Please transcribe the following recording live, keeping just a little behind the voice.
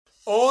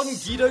On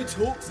Guido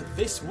Talks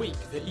this week,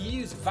 the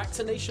EU's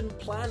vaccination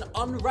plan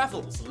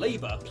unravels,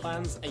 Labour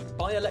plans a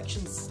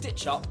by-election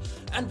stitch-up,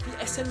 and the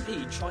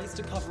SNP tries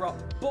to cover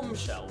up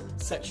bombshell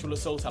sexual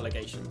assault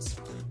allegations.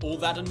 All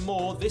that and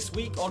more this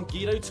week on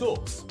Guido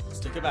Talks.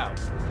 Stick about.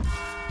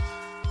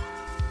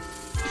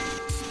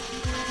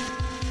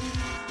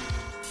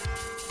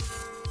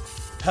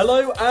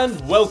 Hello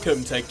and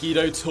welcome to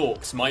Guido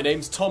Talks. My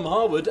name's Tom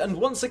Harwood, and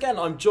once again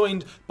I'm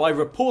joined by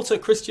reporter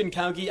Christian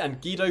Cowgie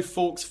and Guido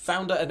Fawkes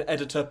founder and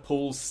editor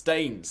Paul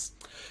Staines.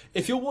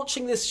 If you're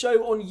watching this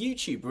show on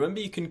YouTube,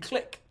 remember you can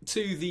click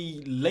to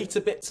the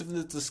later bits of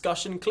the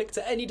discussion, click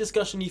to any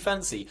discussion you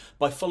fancy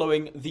by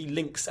following the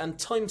links and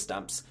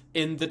timestamps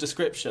in the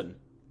description.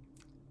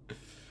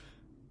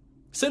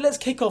 So let's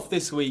kick off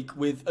this week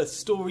with a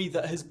story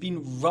that has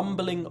been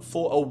rumbling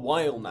for a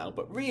while now,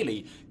 but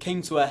really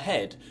came to a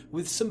head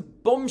with some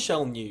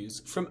bombshell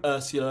news from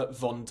Ursula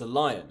von der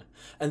Leyen.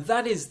 And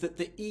that is that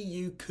the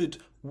EU could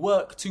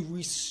work to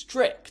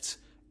restrict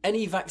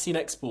any vaccine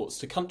exports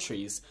to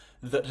countries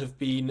that have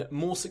been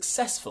more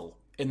successful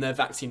in their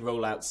vaccine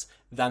rollouts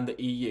than the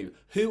EU.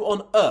 Who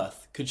on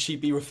earth could she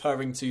be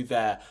referring to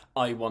there,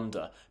 I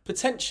wonder?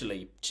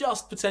 Potentially,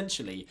 just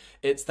potentially,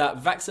 it's that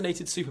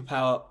vaccinated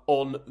superpower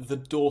on the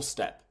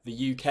doorstep,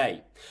 the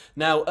UK.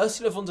 Now,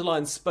 Ursula von der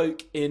Leyen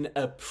spoke in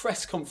a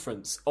press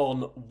conference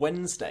on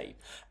Wednesday,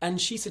 and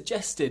she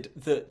suggested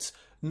that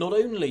not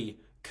only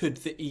could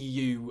the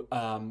EU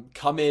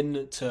come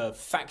in to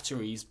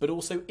factories, but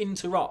also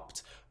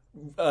interrupt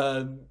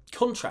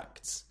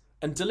contracts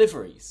and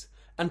deliveries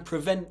and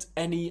prevent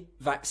any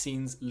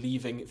vaccines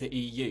leaving the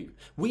EU.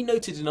 We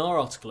noted in our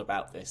article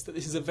about this that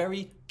this is a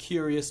very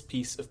curious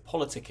piece of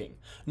politicking,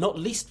 not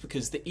least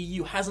because the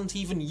EU hasn't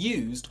even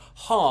used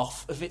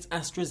half of its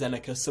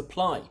AstraZeneca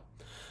supply.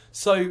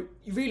 So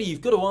really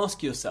you've got to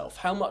ask yourself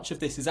how much of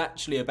this is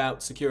actually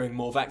about securing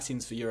more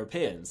vaccines for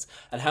Europeans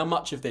and how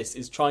much of this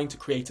is trying to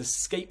create a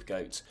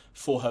scapegoat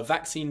for her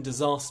vaccine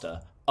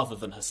disaster other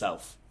than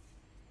herself.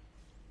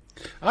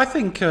 I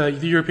think the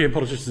European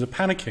politicians are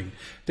panicking.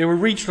 There were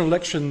regional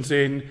elections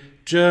in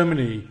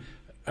Germany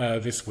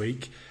this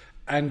week,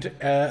 and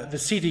the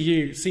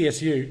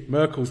CSU,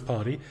 Merkel's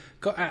party,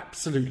 got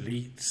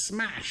absolutely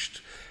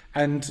smashed.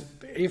 And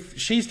if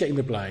she's getting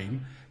the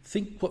blame,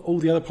 think what all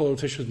the other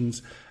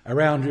politicians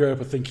around Europe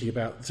are thinking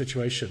about the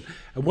situation.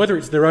 And whether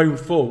it's their own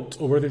fault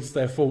or whether it's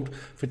their fault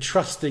for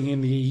trusting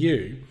in the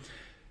EU,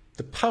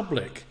 the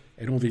public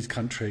in all these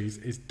countries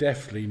is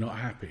definitely not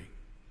happy.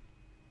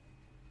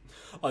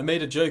 I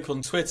made a joke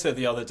on Twitter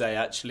the other day,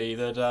 actually,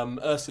 that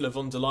Ursula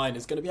von der Leyen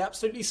is going to be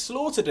absolutely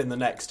slaughtered in the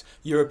next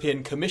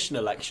European Commission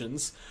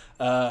elections,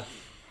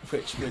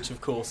 which of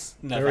course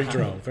never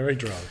happened. Very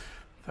droll.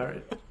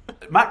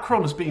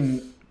 Macron has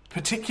been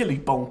particularly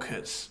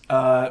bonkers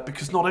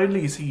because not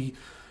only is he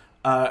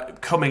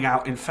coming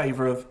out in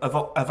favour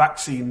of a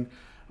vaccine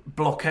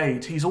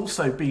blockade, he's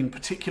also been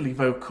particularly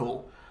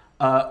vocal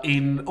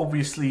in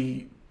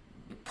obviously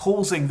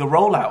pausing the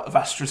rollout of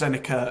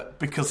AstraZeneca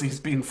because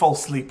he's been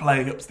falsely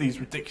playing up to these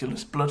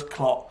ridiculous blood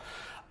clot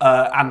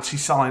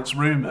anti-science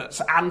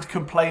rumours and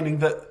complaining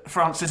that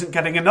France isn't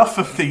getting enough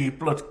of the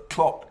blood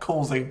clot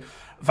causing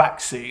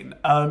vaccine.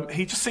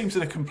 He just seems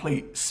in a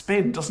complete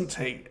spin, doesn't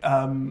he?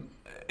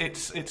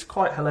 It's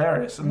quite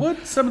hilarious. And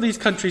weren't some of these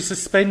countries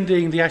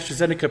suspending the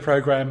AstraZeneca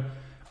programme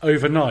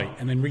overnight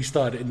and then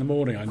restart it in the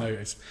morning, I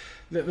noticed?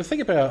 The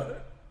thing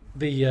about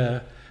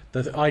the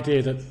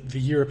idea that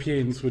the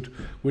Europeans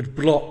would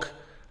block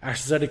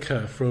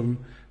AstraZeneca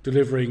from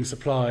delivering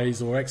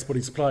supplies or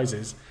exporting supplies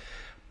is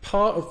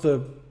part of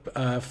the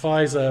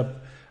Pfizer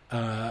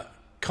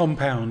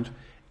compound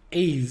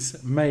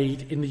is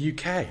made in the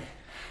UK.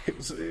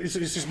 It's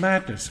just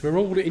madness. We're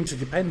all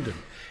interdependent.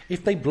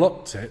 If they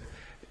blocked it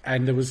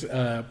and there was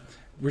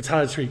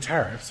retaliatory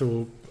tariffs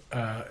or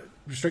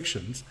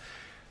restrictions,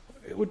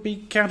 it would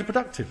be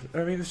counterproductive.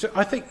 I mean,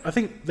 I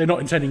think they're not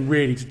intending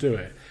really to do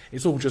it.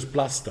 It's all just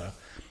bluster,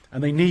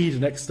 and they need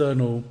an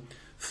external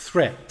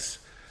threat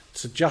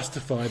to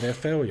justify their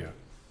failure.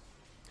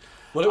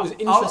 Well, it was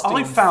interesting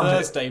on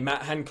Thursday,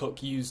 Matt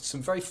Hancock used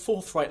some very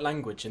forthright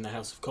language in the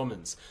House of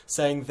Commons,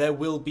 saying there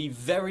will be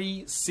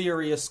very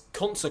serious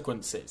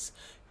consequences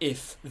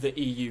if the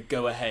EU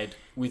go ahead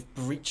with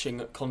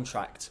breaching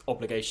contract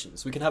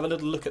obligations. We can have a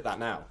little look at that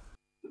now.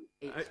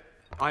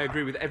 I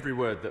agree with every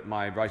word that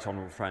my right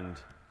honourable friend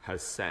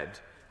has said.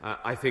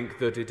 I think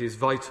that it is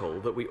vital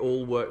that we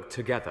all work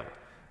together.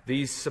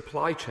 These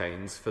supply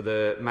chains for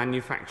the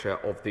manufacture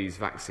of these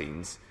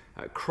vaccines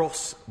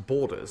cross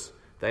borders.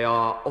 They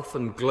are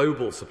often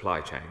global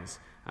supply chains,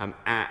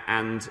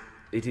 and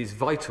it is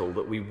vital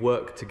that we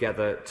work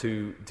together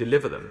to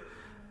deliver them.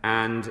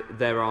 And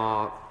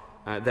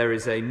there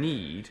is a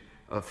need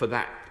for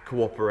that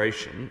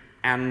cooperation,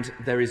 and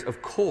there is,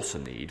 of course, a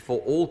need for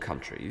all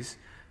countries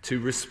to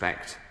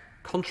respect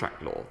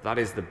contract law. That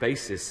is the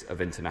basis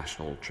of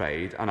international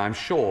trade, and I'm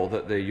sure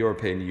that the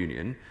European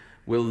Union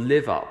will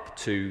live up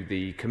to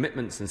the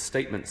commitments and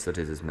statements that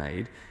it has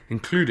made,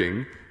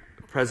 including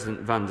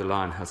President von der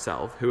Leyen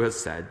herself, who has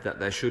said that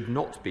there should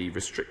not be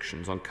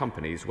restrictions on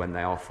companies when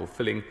they are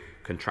fulfilling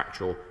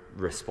contractual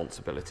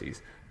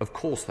responsibilities. Of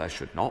course there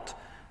should not,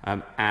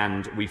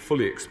 and we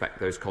fully expect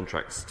those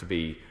contracts to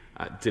be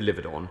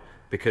delivered on,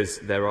 because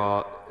there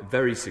are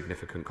very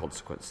significant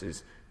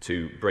consequences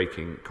to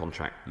breaking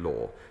contract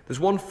law. There's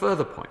one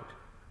further point,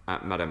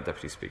 Madam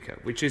Deputy Speaker,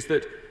 which is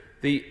that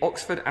the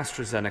Oxford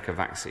AstraZeneca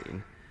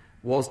vaccine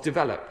was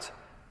developed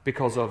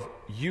because of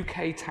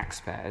UK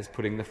taxpayers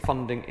putting the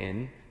funding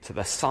in to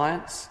the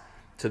science,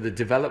 to the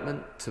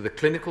development, to the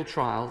clinical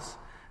trials,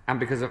 and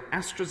because of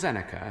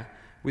AstraZeneca,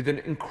 with an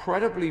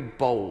incredibly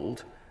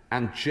bold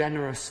and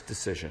generous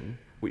decision,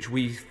 which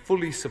we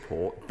fully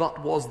support,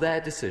 but was their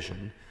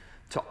decision,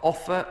 to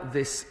offer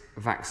this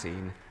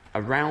vaccine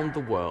around the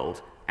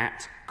world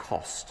at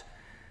cost.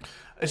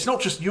 It's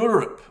not just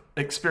Europe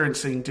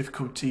experiencing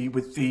difficulty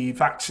with the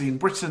vaccine.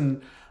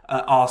 Britain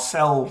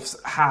ourselves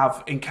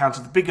have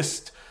encountered the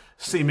biggest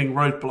seeming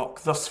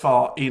roadblock thus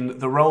far in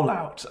the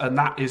rollout, and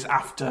that is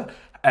after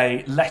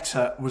a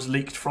letter was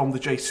leaked from the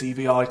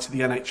JCVI to the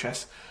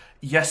NHS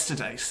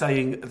yesterday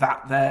saying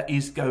that there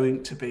is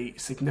going to be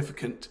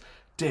significant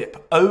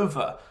dip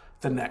over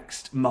the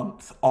next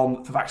month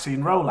on the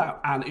vaccine rollout.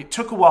 And it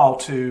took a while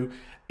to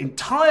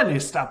entirely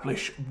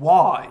establish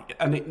why,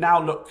 and it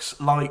now looks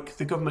like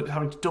the government is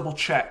having to double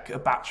check a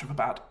batch of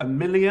about 1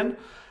 million,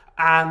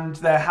 and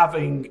they're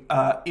having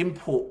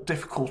import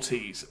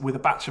difficulties with a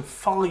batch of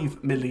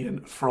 5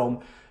 million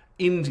from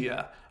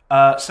India.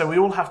 So we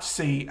all have to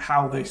see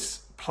how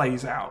this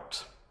plays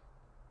out.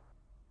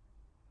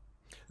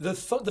 The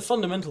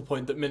fundamental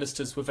point that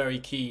ministers were very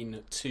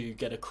keen to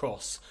get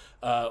across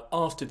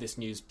after this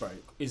news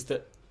broke is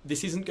that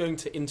this isn't going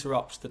to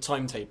interrupt the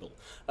timetable.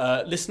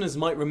 Listeners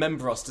might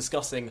remember us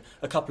discussing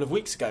a couple of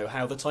weeks ago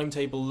how the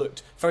timetable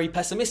looked very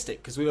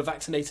pessimistic because we were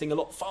vaccinating a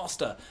lot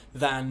faster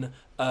than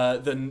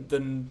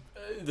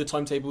the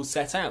timetable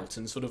set out,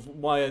 and sort of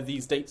why are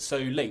these dates so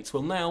late?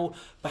 Well, now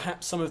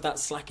perhaps some of that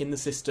slack in the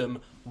system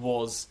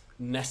was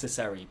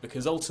necessary,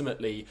 because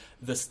ultimately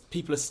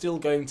people are still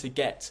going to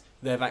get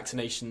their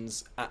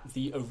vaccinations at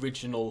the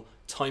original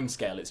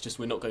timescale. It's just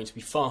we're not going to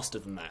be faster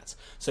than that.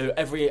 So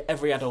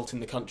every adult in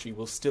the country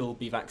will still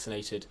be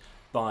vaccinated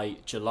by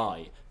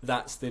July.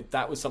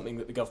 That was something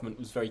that the government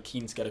was very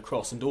keen to get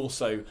across, and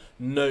also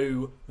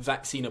no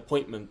vaccine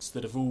appointments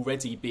that have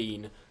already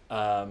been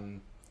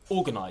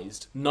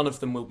organised, none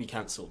of them will be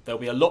cancelled.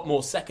 There'll be a lot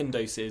more second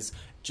doses,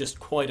 just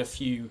quite a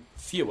few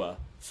fewer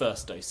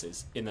first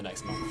doses in the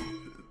next month.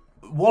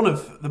 One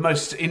of the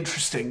most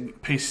interesting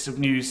pieces of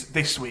news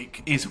this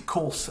week is, of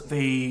course,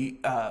 the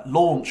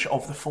launch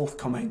of the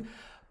forthcoming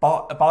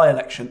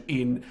by-election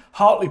in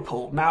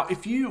Hartlepool. Now,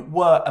 if you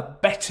were a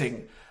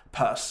betting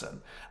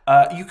person,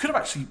 you could have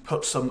actually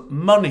put some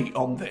money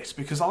on this,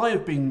 because I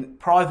have been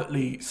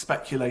privately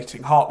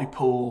speculating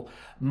Hartlepool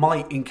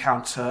might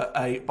encounter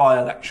a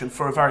by-election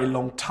for a very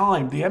long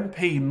time. The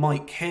MP,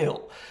 Mike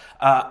Hill,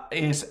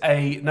 is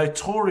a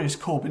notorious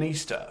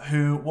Corbynista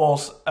who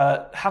was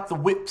had the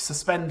whip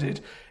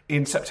suspended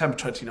in September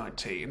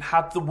 2019,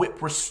 had the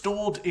whip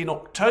restored in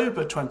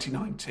October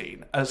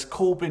 2019 as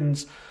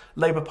Corbyn's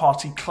Labour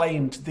Party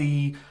claimed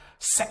the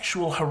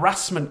sexual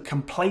harassment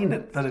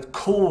complainant that had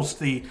caused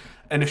the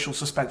initial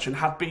suspension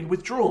had been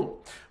withdrawn.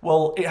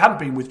 Well, it hadn't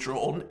been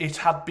withdrawn, it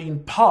had been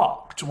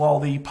parked while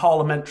the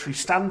Parliamentary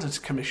Standards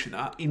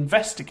Commissioner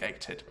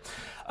investigated.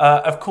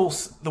 Of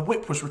course, the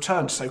whip was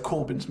returned so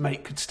Corbyn's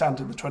mate could stand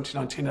in the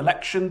 2019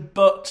 election,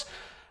 but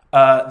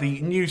the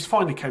news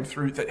finally came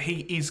through that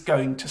he is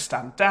going to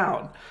stand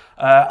down.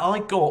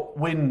 I got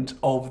wind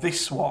of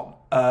this one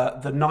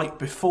the night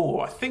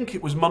before. I think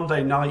it was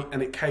Monday night,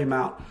 and it came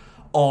out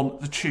on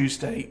the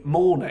Tuesday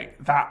morning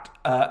that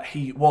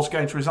he was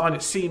going to resign.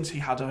 It seems he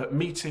had a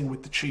meeting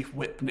with the Chief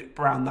Whip, Nick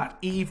Brown, that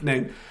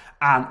evening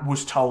and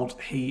was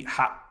told he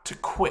had to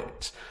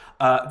quit.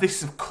 This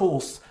is, of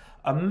course,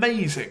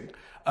 amazing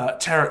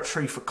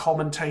territory for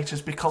commentators,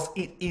 because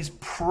it is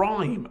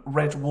prime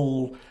red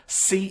wall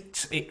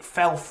seat. It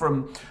fell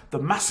from the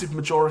massive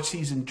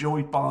majorities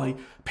enjoyed by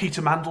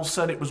Peter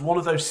Mandelson. It was one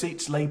of those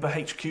seats Labour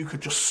HQ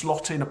could just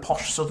slot in a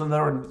posh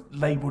southerner and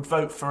Labour would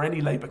vote for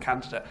any Labour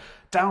candidate,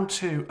 down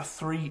to a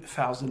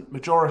 3,000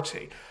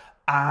 majority.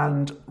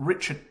 And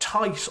Richard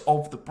Tice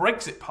of the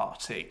Brexit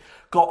Party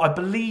got, I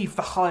believe,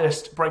 the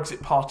highest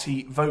Brexit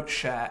Party vote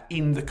share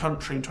in the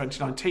country in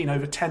 2019,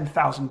 over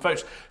 10,000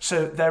 votes.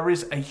 So there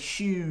is a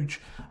huge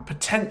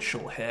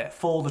potential here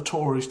for the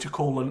Tories to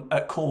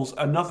cause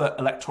another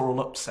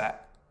electoral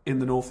upset in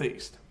the North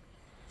East.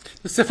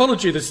 The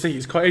psephology of the seat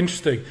is quite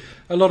interesting.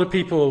 A lot of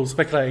people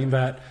speculating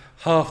that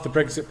half the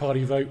Brexit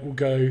Party vote will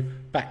go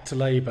back to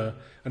Labour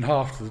and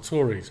half to the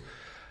Tories.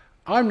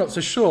 I'm not so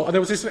sure. There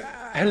was this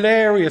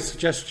hilarious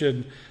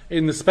suggestion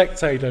in The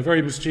Spectator,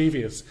 very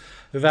mischievous,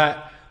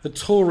 that the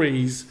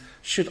Tories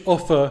should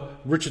offer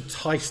Richard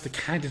Tice the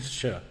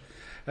candidature.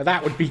 Now,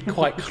 that would be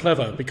quite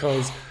clever,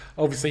 because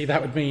obviously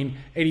that would mean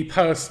any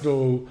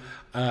personal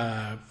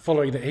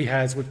following that he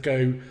has would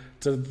go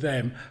to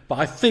them. But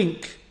I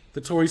think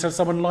the Tories have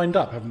someone lined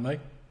up, haven't they?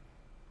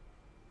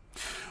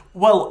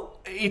 Well,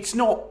 it's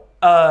not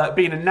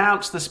been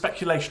announced. There's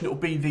speculation it will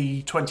be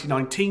the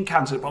 2019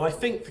 candidate, but I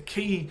think the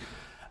key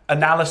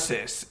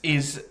analysis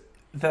is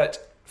that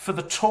for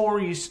the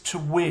Tories to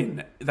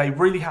win, they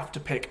really have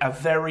to pick a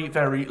very,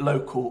 very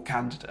local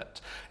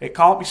candidate. It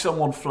can't be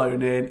someone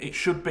flown in. It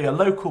should be a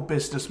local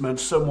businessman,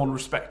 someone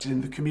respected in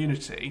the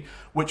community,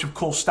 which of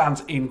course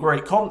stands in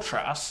great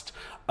contrast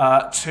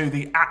to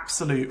the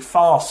absolute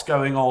farce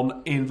going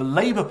on in the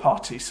Labour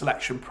Party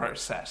selection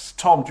process.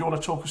 Tom, do you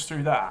want to talk us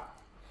through that?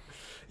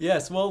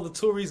 Yes, while the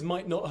Tories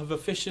might not have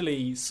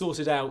officially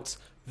sorted out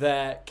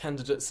their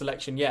candidate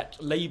selection yet,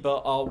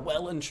 Labour are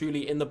well and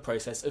truly in the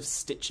process of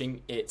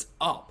stitching it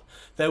up.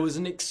 There was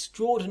an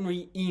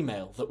extraordinary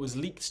email that was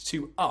leaked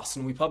to us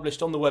and we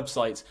published on the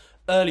website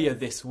earlier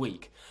this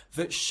week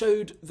that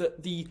showed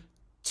that the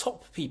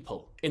top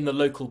people in the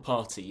local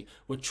party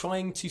were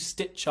trying to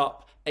stitch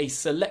up a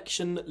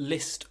selection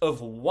list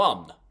of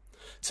one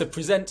to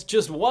present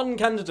just one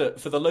candidate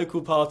for the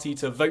local party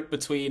to vote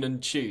between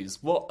and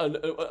choose. What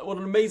an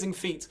amazing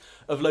feat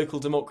of local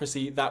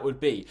democracy that would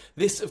be.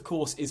 This, of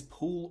course, is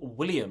Paul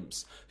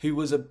Williams, who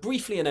was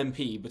briefly an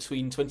MP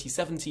between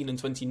 2017 and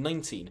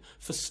 2019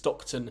 for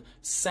Stockton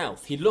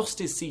South. He lost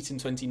his seat in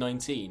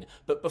 2019,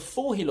 but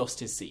before he lost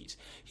his seat,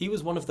 he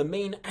was one of the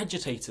main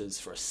agitators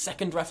for a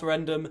second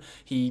referendum.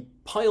 He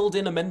piled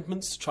in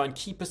amendments to try and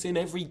keep us in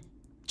every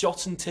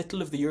jot and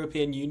tittle of the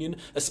European Union,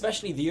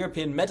 especially the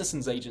European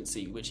Medicines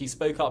Agency, which he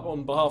spoke up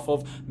on behalf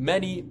of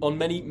on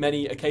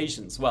many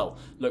occasions. Well,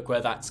 look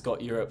where that's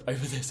got Europe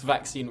over this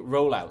vaccine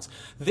rollout.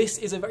 This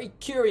is a very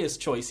curious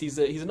choice. He's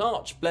an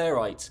arch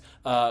Blairite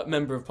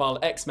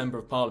ex-member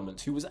of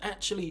Parliament who was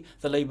actually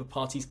the Labour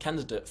Party's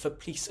candidate for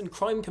Police and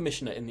Crime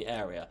Commissioner in the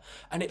area.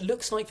 And it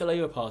looks like the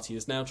Labour Party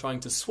is now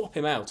trying to swap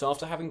him out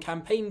after having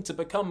campaigned to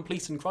become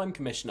Police and Crime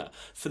Commissioner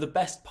for the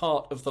best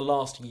part of the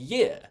last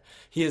year.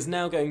 He is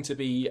now going to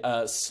be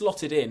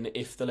slotted in,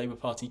 if the Labour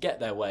Party get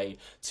their way,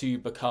 to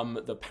become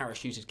the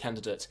parachuted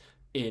candidate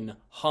in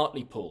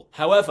Hartlepool.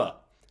 However,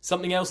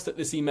 something else that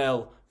this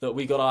email that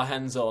we got our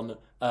hands on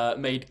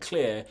made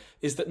clear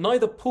is that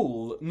neither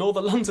Paul nor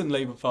the London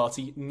Labour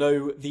Party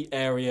know the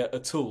area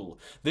at all.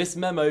 This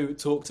memo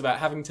talked about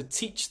having to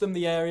teach them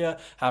the area,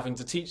 having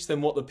to teach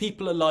them what the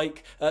people are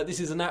like. This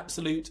is an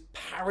absolute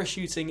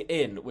parachuting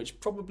in,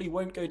 which probably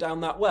won't go down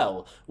that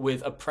well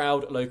with a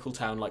proud local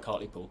town like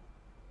Hartlepool.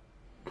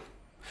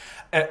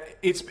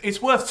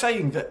 It's worth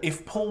saying that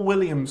if Paul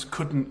Williams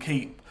couldn't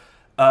keep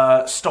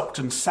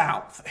Stockton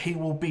South, he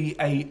will be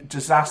a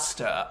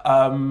disaster.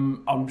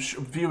 I'm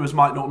sure viewers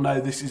might not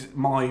know this is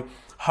my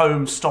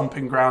home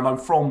stomping ground. I'm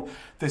from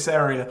this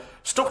area.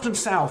 Stockton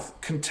South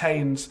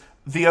contains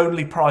the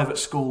only private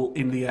school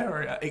in the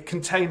area. It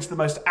contains the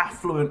most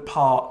affluent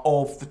part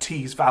of the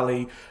Tees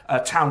Valley, a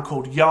town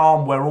called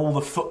Yarm, where all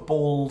the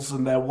footballers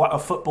and their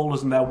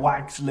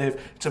wags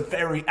live. It's a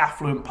very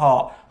affluent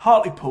part.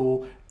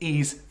 Hartlepool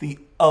is the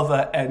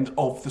other end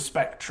of the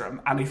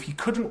spectrum, and if he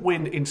couldn't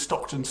win in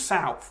Stockton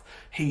South,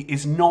 he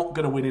is not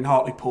going to win in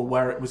Hartlepool,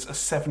 where it was a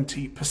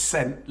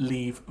 70%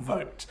 Leave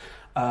vote.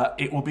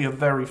 It will be a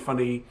very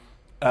funny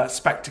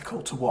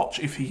spectacle to watch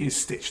if he is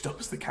stitched up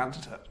as the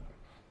candidate.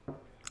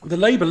 The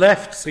Labour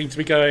left seem to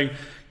be going,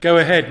 go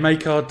ahead,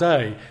 make our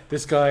day.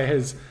 This guy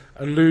is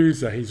a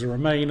loser. He's a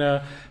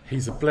Remainer.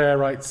 He's a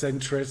Blairite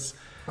centrist.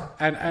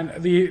 And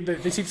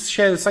they seem to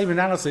share the same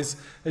analysis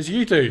as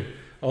you do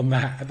on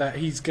that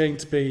he's going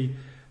to be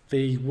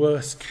the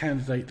worst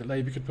candidate that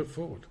Labour could put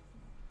forward.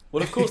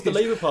 Well, of course, the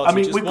Labour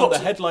Party just want the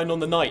headline on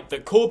the night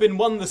that Corbyn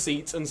won the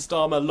seat and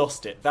Starmer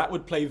lost it. That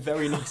would play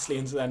very nicely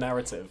into their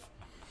narrative.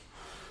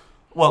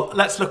 Well,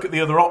 let's look at the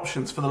other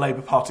options for the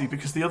Labour Party,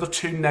 because the other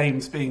two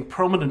names being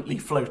prominently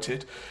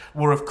floated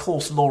were, of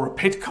course, Laura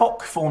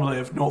Pidcock, formerly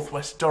of North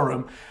West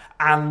Durham,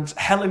 and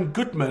Helen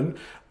Goodman,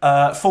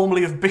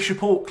 formerly of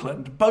Bishop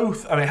Auckland.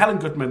 Helen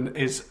Goodman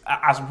is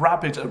as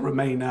rabid a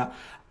Remainer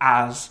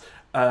as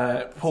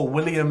Paul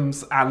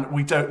Williams, and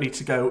we don't need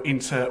to go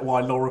into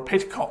why Laura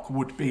Pidcock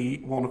would be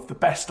one of the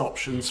best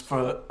options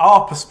for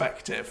our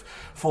perspective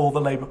for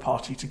the Labour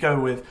Party to go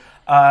with.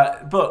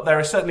 But there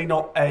is certainly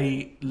not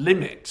a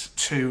limit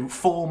to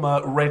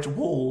former Red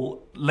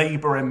Wall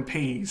Labour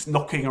MPs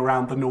knocking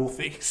around the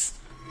northeast.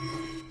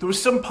 There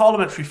was some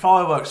parliamentary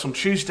fireworks on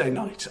Tuesday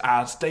night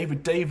as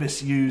David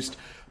Davis used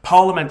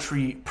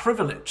parliamentary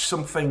privilege,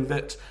 something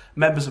that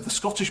members of the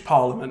Scottish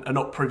Parliament are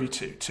not privy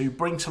to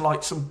bring to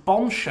light some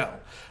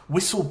bombshell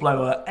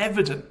whistleblower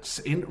evidence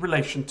in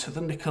relation to the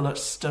Nicola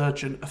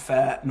Sturgeon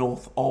affair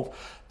north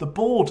of the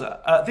border.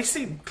 This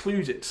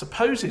included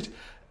supposed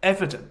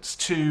evidence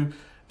to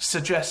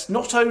suggest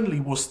not only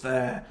was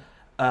there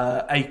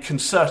a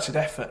concerted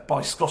effort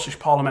by Scottish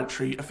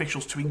parliamentary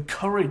officials to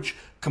encourage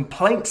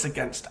complaints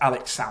against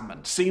Alex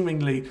Salmond,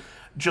 seemingly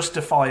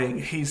justifying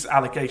his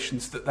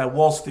allegations that there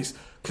was this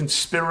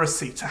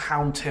conspiracy to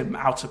hound him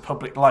out of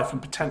public life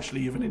and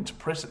potentially even into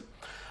prison.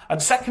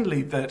 And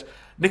secondly, that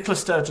Nicola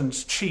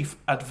Sturgeon's chief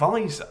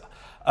advisor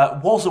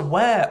was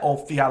aware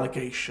of the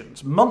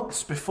allegations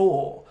months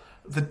before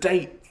the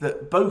date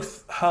that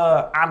both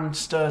her and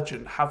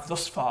Sturgeon have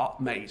thus far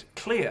made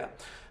clear.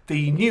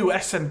 the new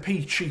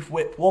SNP chief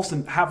whip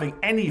wasn't having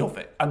any of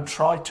it and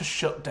tried to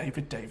shut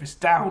David Davis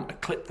down, a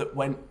clip that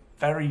went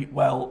very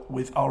well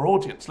with our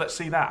audience. Let's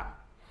see that.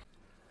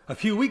 A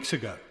few weeks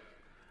ago,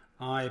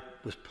 I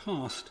was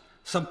passed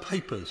some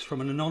papers from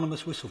an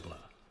anonymous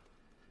whistleblower.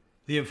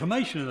 The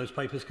information in those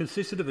papers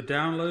consisted of a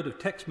download of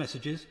text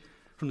messages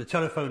from the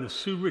telephone of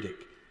Sue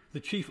Riddick, the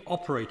Chief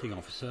Operating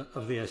Officer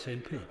of the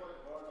SNP.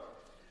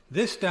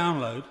 This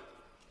download...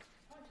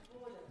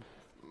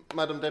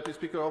 Madam Deputy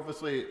Speaker,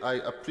 obviously I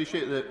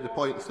appreciate the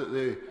points that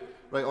the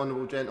Right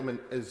Honourable Gentleman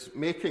is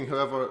making.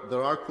 However,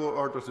 there are court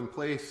orders in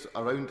place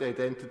around the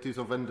identities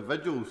of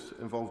individuals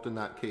involved in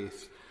that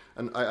case.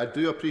 And I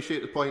do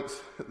appreciate the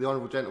points that the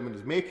Honourable Gentleman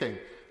is making.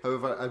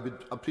 However, I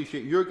would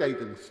appreciate your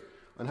guidance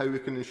on how we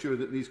can ensure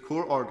that these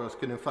court orders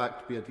can in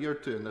fact be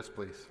adhered to in this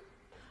place.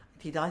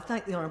 Indeed, I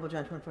thank the Honourable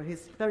Gentleman for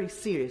his very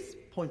serious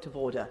point of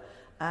order,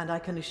 and I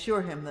can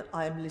assure him that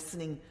I am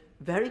listening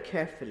very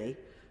carefully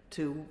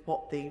to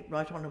what the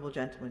Right Honourable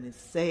Gentleman is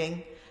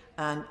saying,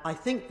 and I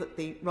think that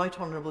the Right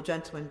Honourable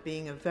Gentleman,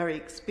 being a very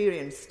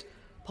experienced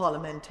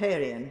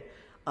parliamentarian,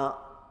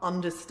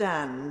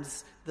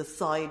 understands the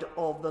side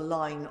of the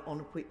line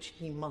on which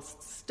he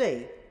must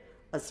stay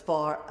as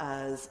far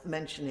as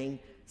mentioning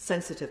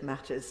sensitive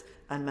matters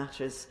and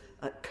matters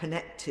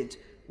connected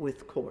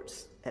with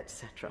courts,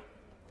 etc.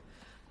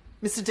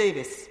 Mr.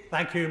 Davis.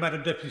 Thank you,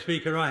 Madam Deputy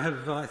Speaker. I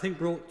have, I think,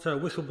 brought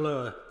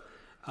whistleblower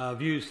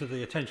views to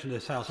the attention of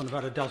this House on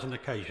about a dozen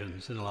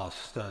occasions in the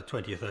last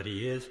 20 or 30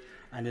 years,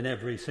 and in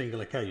every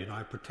single occasion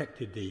I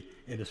protected the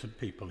innocent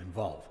people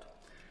involved.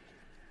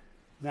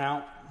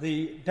 Now,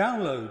 the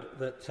download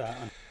that...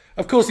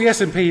 Of course, the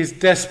SNP is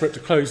desperate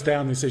to close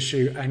down this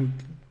issue and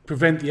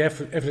prevent the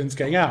evidence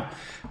getting out.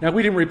 Now,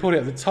 we didn't report it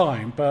at the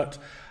time, but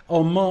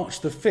on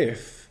March the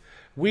 5th,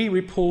 we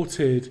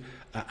reported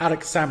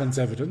Alex Salmond's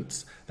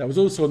evidence that was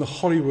also on the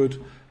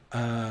Hollywood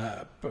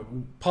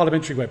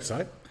parliamentary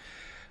website.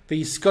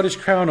 The Scottish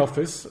Crown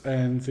Office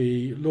and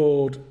the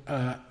Lord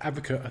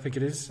Advocate, I think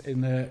it is,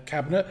 in the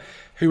Cabinet,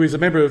 who is a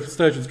member of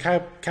Sturgeon's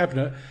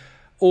Cabinet,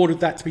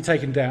 ordered that to be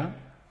taken down.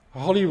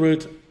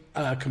 Hollywood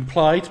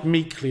complied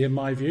meekly, in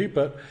my view,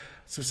 but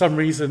for some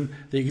reason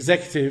the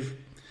executive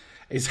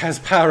has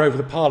power over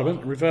the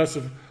Parliament, in reverse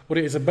of what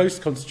it is in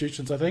most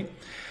constitutions, I think.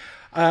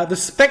 The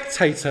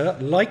Spectator,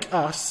 like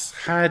us,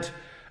 had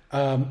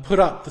put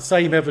up the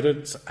same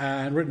evidence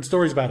and written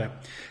stories about it.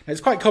 Now,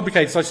 it's quite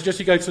complicated, so I suggest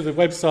you go to the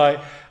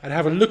website and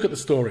have a look at the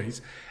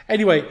stories.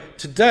 Anyway,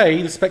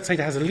 today, The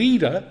Spectator has a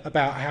leader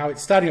about how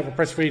it's standing up for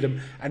press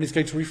freedom and is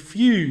going to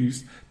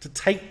refuse to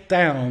take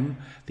down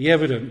the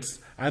evidence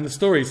and the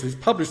stories that is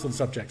published on the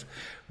subject.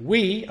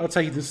 We are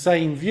taking the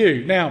same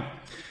view. Now,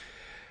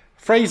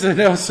 Fraser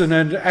Nelson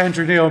and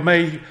Andrew Neil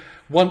may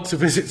want to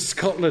visit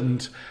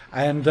Scotland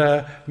and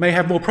may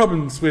have more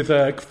problems with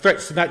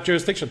threats in that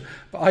jurisdiction.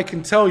 But I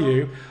can tell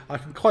you, I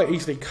can quite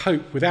easily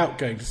cope without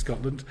going to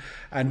Scotland.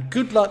 And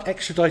good luck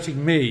extraditing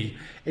me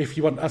if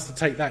you want us to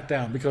take that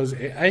down, because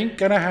it ain't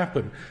going to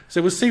happen.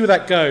 So we'll see where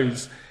that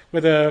goes,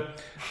 whether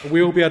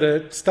we'll be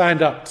able to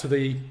stand up to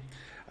the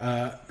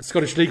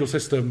Scottish legal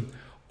system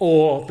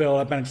or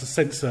they'll manage to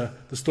censor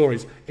the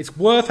stories. It's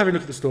worth having a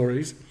look at the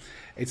stories.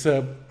 It's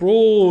a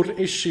broad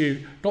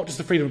issue, not just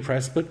the freedom of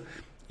press, but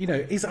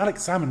is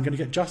Alex Salmond going to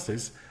get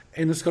justice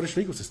in the Scottish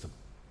legal system?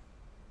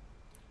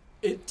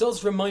 It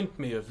does remind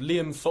me of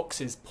Liam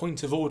Fox's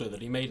point of order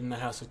that he made in the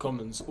House of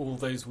Commons all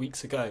those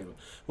weeks ago,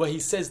 where he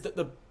says that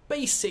the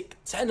basic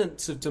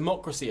tenets of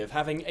democracy, of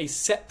having a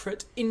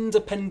separate,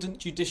 independent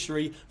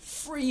judiciary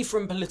free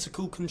from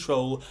political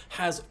control,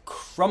 has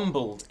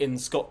crumbled in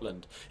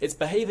Scotland. It's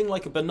behaving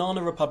like a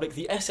banana republic.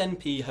 The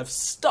SNP have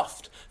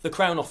stuffed the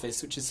Crown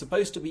Office, which is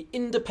supposed to be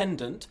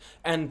independent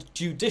and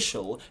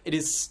judicial. It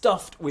is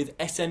stuffed with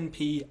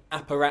SNP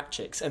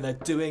apparatchiks, and they're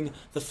doing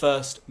the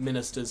First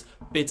Minister's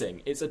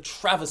bidding. It's a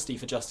travesty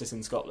for justice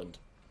in Scotland.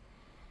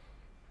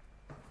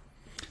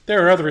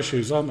 There are other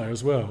issues, aren't there,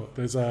 as well?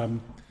 There's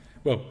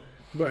well,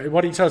 why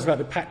don't you tell us about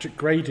the Patrick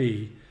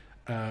Grady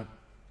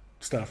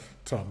stuff,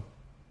 Tom?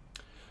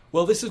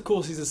 Well, this, of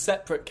course, is a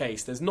separate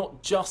case. There's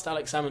not just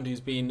Alex Salmond who's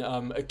been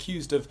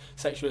accused of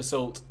sexual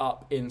assault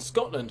up in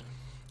Scotland,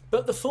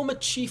 but the former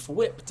chief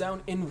whip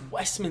down in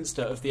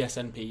Westminster of the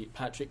SNP,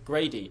 Patrick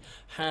Grady,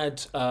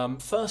 had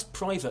first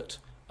private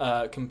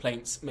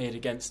complaints made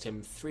against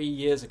him 3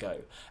 years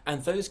ago,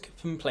 and those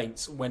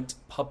complaints went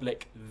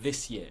public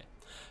this year.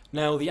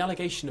 Now, the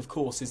allegation, of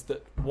course, is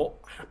that what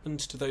happened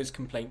to those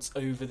complaints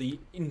over the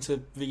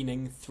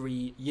intervening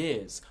 3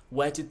 years?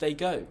 Where did they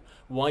go?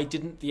 Why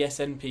didn't the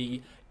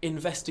SNP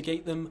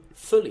investigate them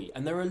fully?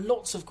 And there are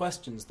lots of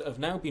questions that have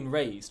now been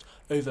raised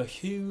over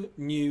who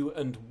knew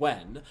and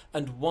when,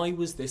 and why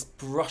was this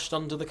brushed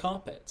under the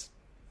carpet?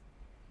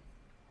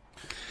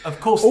 Of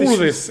course, all of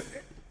this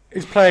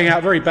is playing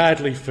out very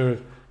badly for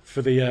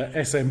the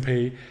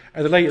SNP.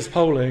 And the latest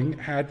polling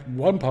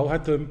one poll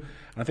had them,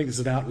 I think this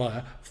is an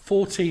outlier,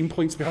 14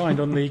 points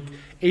behind on the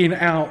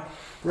in-out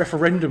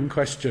referendum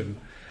question.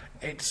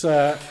 It's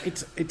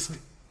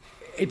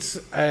it's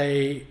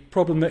a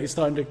problem that is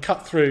starting to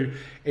cut through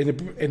in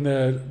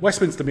the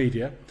Westminster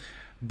media,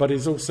 but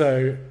is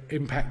also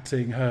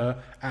impacting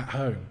her at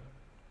home.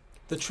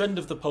 The trend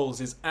of the polls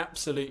is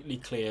absolutely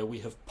clear. We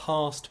have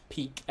passed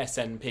peak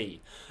SNP.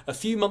 A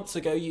few months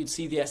ago, you'd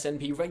see the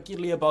SNP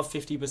regularly above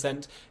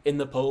 50% in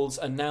the polls,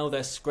 and now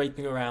they're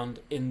scraping around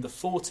in the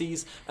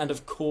 40s. And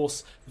of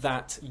course,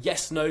 that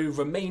yes, no,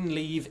 remain,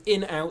 leave,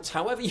 in, out,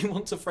 however you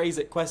want to phrase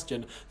it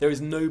question, there is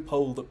no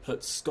poll that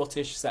puts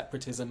Scottish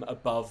separatism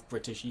above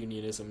British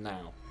unionism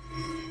now.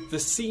 The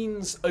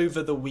scenes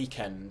over the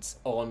weekend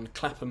on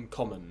Clapham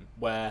Common,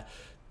 where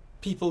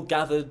people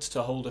gathered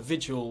to hold a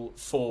vigil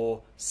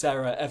for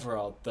Sarah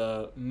Everard,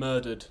 the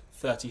murdered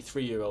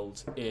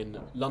 33-year-old in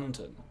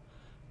London,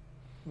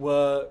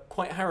 were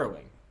quite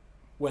harrowing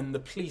when the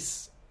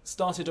police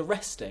started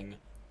arresting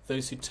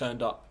those who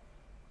turned up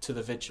to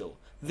the vigil.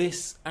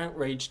 This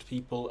outraged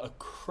people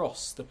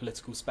across the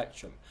political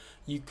spectrum.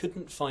 You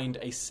couldn't find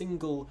a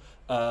single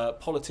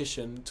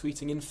politician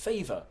tweeting in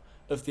favour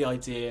of the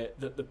idea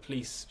that the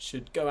police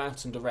should go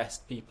out and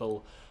arrest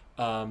people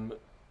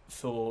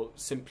for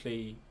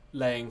simply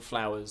laying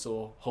flowers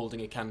or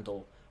holding a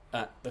candle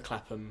at the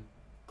Clapham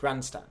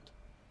grandstand.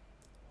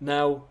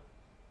 Now,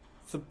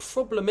 the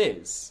problem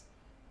is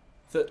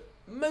that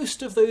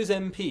most of those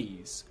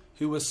MPs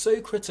who were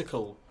so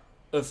critical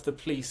of the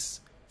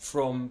police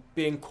from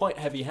being quite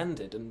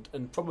heavy-handed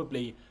and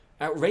probably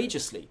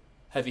outrageously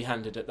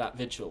heavy-handed at that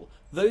vigil,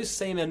 those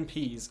same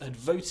MPs had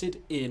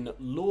voted in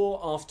law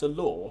after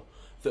law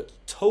that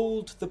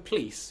told the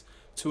police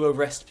to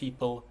arrest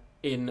people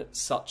in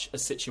such a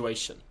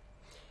situation.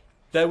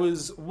 There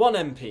was one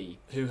MP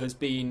who has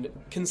been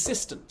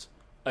consistent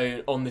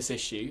on this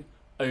issue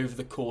over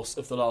the course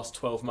of the last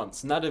 12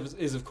 months, and that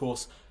is, of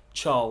course,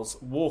 Charles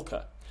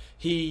Walker.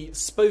 He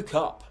spoke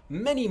up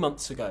many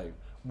months ago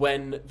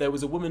when there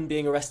was a woman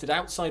being arrested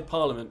outside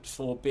Parliament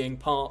for being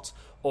part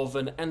of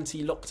an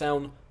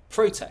anti-lockdown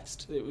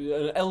protest. It was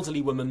an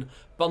elderly woman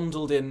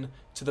bundled in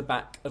to the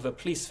back of a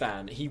police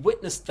van. He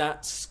witnessed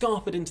that,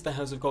 scarpered into the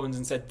House of Commons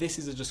and said, "This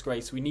is a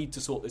disgrace, we need to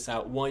sort this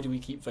out, why do we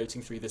keep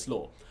voting through this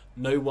law?"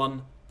 No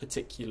one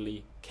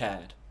particularly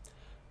cared.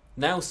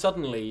 Now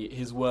suddenly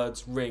his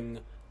words ring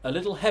a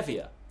little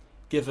heavier,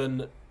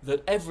 given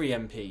that every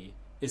MP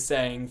is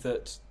saying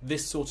that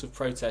this sort of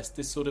protest,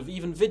 this sort of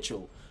even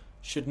vigil,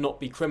 should not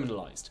be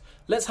criminalised.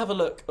 Let's have a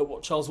look at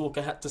what Charles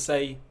Walker had to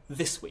say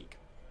this week.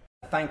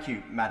 Thank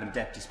you, Madam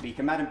Deputy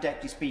Speaker. Madam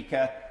Deputy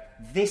Speaker,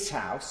 this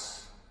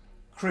House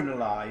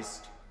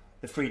criminalised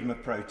the freedom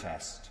of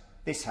protest.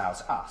 This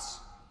House, us.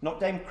 Not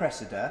Dame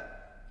Cressida,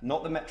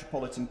 not the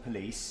Metropolitan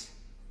Police.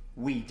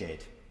 We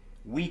did.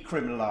 We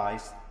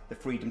criminalised the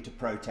freedom to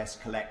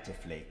protest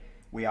collectively.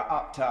 We are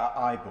up to our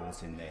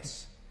eyeballs in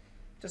this.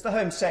 Does the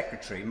Home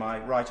Secretary, my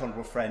right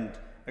honourable friend,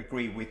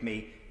 agree with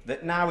me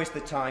that now is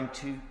the time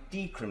to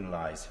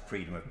decriminalise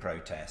freedom of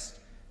protest?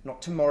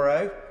 Not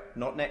tomorrow,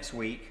 not next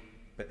week,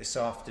 but this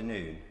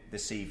afternoon,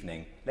 this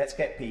evening. Let's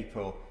get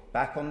people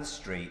back on the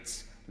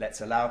streets.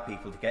 Let's allow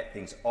people to get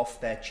things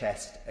off their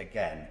chest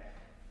again.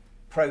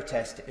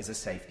 Protest is a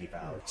safety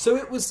valve. So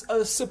it was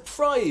a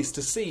surprise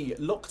to see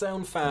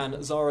lockdown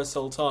fan Zara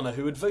Sultana,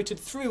 who had voted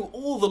through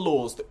all the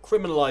laws that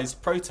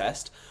criminalised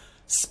protest,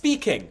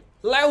 speaking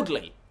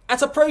loudly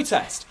at a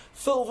protest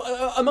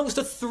amongst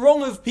a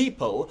throng of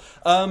people,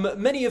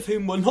 many of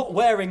whom were not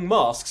wearing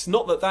masks.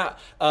 Not that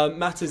that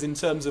matters in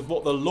terms of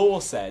what the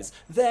law says.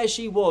 There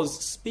she was,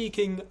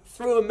 speaking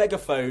through a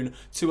megaphone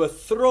to a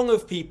throng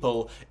of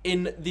people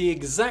in the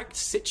exact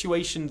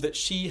situation that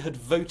she had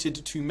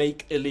voted to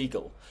make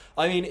illegal.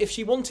 I mean, if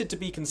she wanted to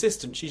be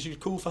consistent, she should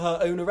call for her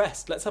own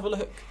arrest. Let's have a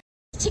look.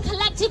 To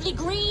collectively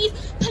grieve,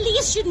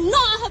 police should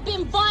not have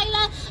been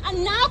violent,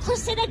 and now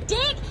Cressida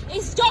Dick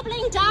is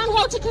doubling down.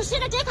 Well, to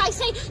Cressida Dick, I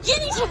say, you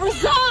need to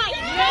resign!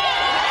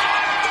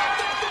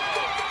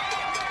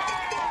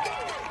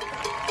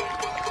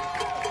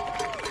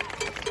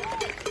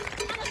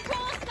 And of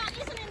course, that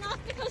isn't enough,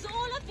 because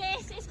all of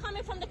this is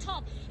coming from the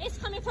top. It's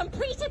coming from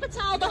Priti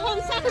Patel, the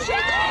Home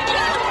Secretary.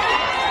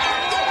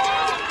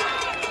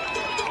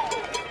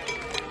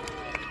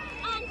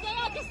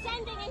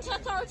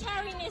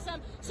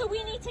 Authoritarianism. So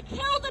we need to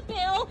kill the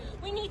bill.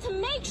 We need to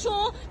make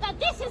sure that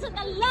this isn't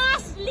the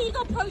last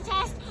legal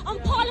protest on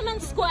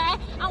Parliament Square.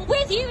 I'm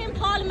with you in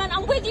Parliament,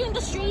 I'm with you in the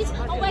streets,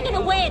 and we're going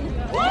to win.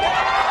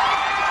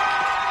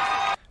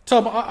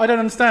 Tom, I don't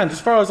understand.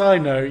 As far as I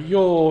know,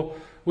 you're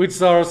with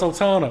Zara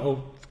Sultana,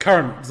 or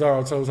current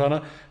Zara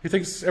Sultana, who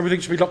thinks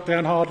everything should be locked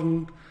down hard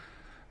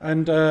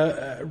and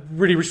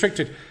really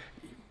restricted.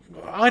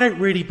 I don't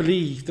really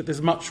believe that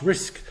there's much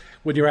risk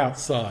when you're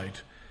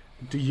outside.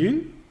 Do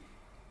you?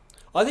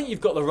 I think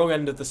you've got the wrong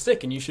end of the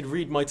stick, and you should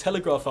read my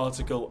Telegraph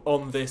article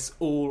on this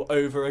all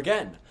over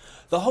again.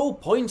 The whole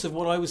point of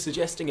what I was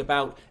suggesting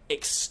about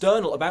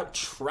about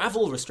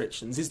travel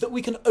restrictions is that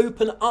we can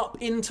open up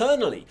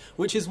internally,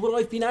 which is what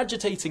I've been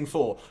agitating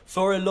for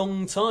a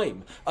long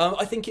time.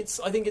 I think it's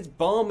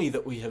balmy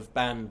that we have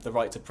banned the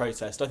right to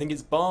protest. I think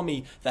it's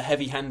balmy the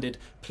heavy-handed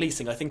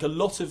policing. I think a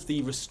lot of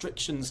the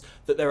restrictions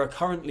that there are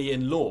currently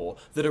in law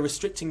that are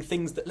restricting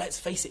things that, let's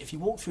face it, if you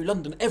walk through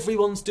London,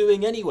 everyone's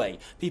doing anyway.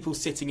 People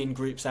sitting in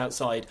groups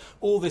outside,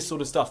 all this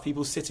sort of stuff,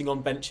 people sitting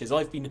on benches.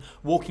 I've been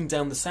walking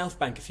down the South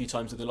Bank a few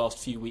times over the last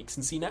few weeks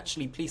and seen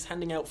actually police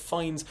handing out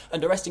fines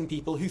and arresting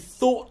people who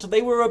thought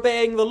they were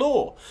obeying the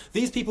law.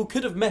 These people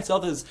could have met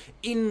others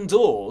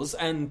indoors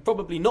and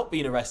probably not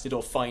been arrested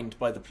or fined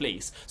by the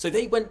police. So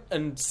they went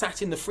and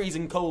sat in the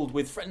freezing cold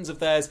with friends of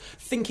theirs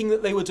thinking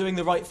that they were doing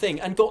the right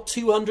thing and got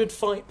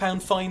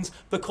 £200 fines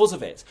because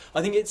of it.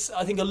 I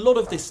think a lot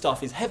of this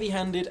stuff is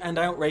heavy-handed and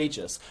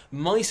outrageous.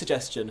 My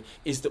suggestion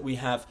is that we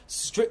have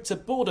stricter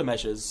border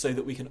measures so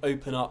that we can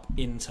open up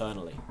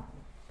internally.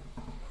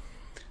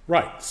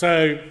 Right,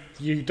 so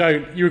you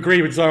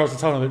agree with Zara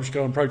Sultana that we should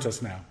go on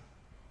protest now?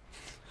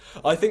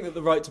 I think that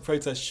the right to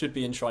protest should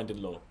be enshrined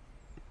in law.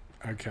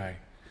 Okay.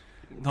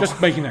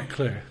 Just making that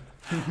clear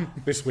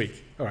this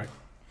week. All right.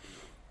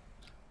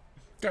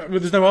 Well,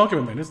 there's no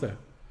argument then, is there?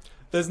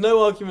 There's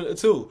no argument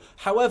at all.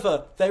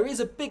 However, there is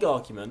a big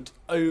argument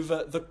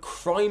over the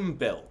crime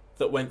bill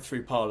that went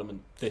through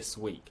Parliament this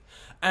week.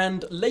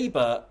 And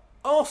Labour,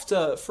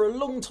 after for a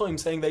long time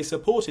saying they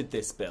supported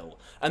this bill,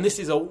 and this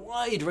is a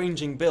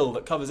wide-ranging bill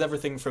that covers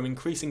everything from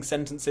increasing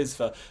sentences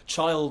for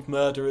child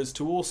murderers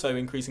to also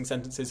increasing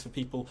sentences for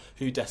people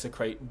who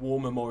desecrate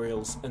war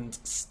memorials and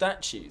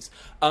statues.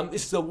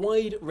 This is a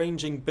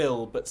wide-ranging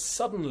bill, but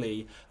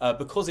suddenly,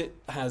 because it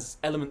has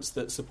elements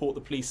that support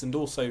the police and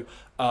also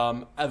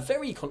a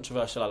very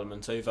controversial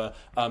element over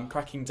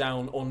cracking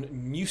down on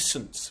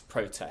nuisance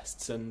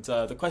protests, and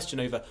the question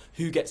over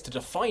who gets to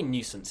define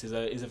nuisance is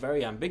a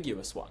very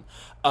ambiguous one.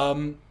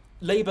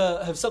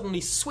 Labour have suddenly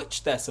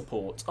switched their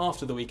support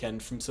after the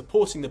weekend from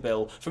supporting the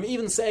bill, from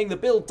even saying the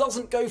bill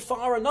doesn't go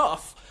far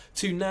enough,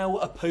 to now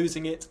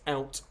opposing it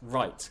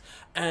outright.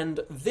 And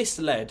this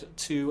led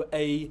to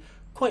a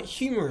quite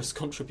humorous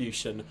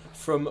contribution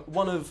from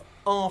one of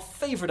our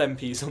favourite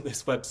MPs on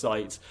this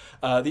website,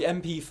 the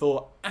MP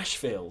for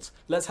Ashfield.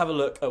 Let's have a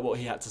look at what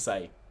he had to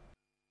say.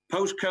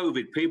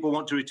 Post-COVID, people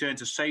want to return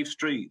to safe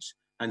streets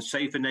and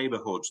safer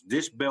neighbourhoods.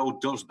 This bill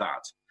does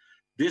that.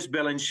 This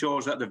bill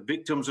ensures that the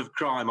victims of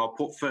crime are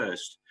put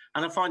first.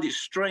 And I find it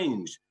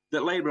strange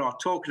that Labour are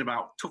talking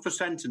about tougher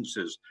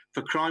sentences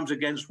for crimes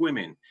against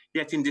women,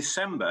 yet in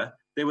December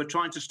they were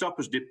trying to stop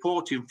us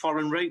deporting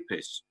foreign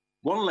rapists.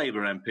 One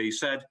Labour MP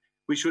said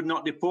we should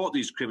not deport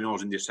these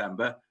criminals in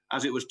December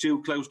as it was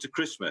too close to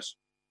Christmas.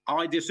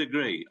 I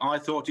disagree. I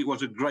thought it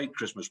was a great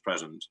Christmas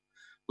present.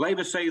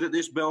 Labour say that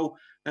this bill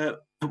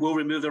will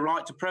remove the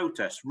right to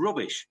protest.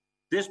 Rubbish.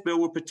 This bill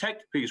will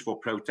protect peaceful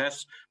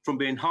protests from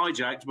being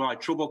hijacked by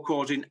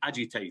trouble-causing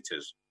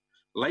agitators.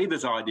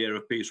 Labour's idea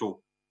of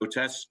peaceful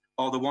protests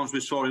are the ones we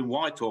saw in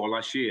Whitehall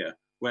last year,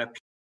 where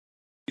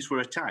police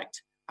were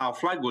attacked, our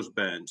flag was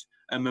burnt,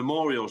 and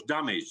memorials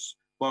damaged,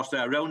 whilst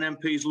their own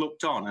MPs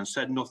looked on and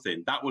said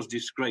nothing. That was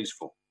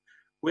disgraceful.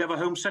 We have a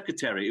Home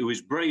Secretary who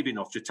is brave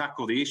enough to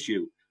tackle the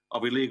issue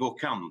of illegal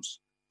camps.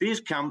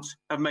 These camps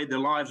have made the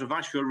lives of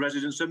Ashfield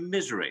residents a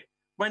misery.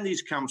 When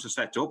these camps are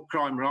set up,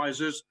 crime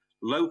rises,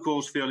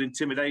 locals feel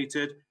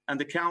intimidated, and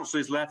the council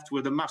is left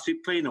with a massive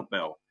clean-up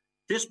bill.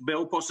 This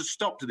bill puts a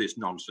stop to this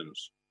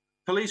nonsense.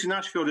 Police in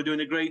Ashfield are doing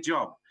a great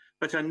job,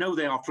 but I know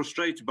they are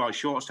frustrated by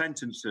short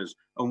sentences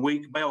and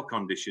weak bail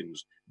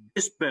conditions.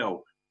 This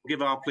bill will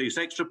give our police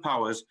extra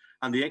powers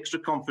and the extra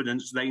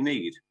confidence they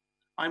need.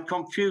 I'm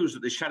confused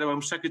that the Shadow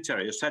Home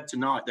Secretary has said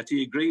tonight that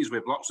he agrees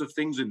with lots of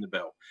things in the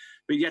bill,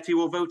 but yet he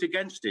will vote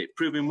against it,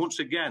 proving once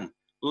again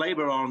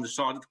Labour are on the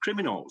side of the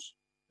criminals.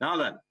 Now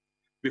then,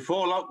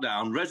 before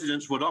lockdown,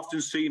 residents would often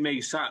see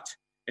me sat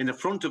in the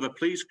front of a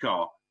police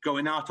car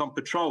going out on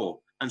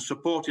patrol and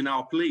supporting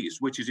our police,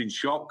 which is in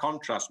sharp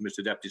contrast,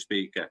 Mr Deputy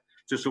Speaker,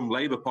 to some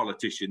Labour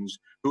politicians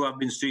who have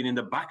been seen in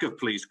the back of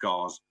police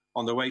cars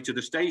on the way to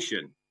the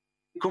station.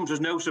 It comes as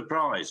no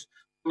surprise.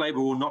 Labour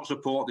will not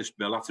support this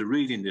bill after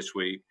reading this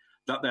week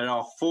that there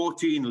are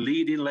 14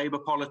 leading Labour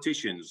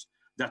politicians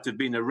that have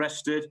been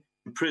arrested,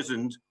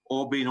 imprisoned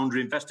or been under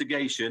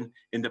investigation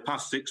in the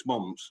past 6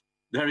 months.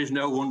 There is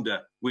no wonder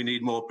we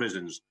need more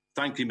prisons.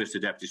 Thank you,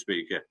 Mr Deputy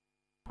Speaker.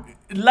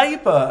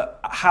 Labour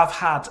have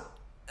had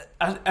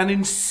an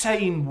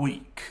insane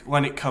week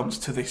when it comes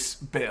to this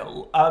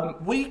bill.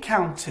 We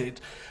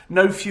counted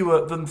no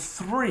fewer than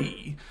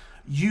 3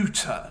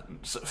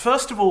 U-turns.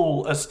 First of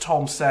all, as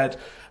Tom said,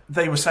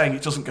 they were saying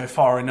it doesn't go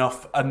far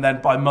enough, and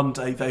then by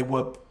Monday they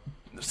were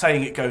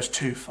saying it goes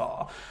too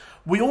far.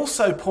 We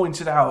also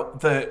pointed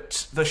out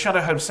that the Shadow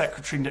Home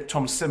Secretary, Nick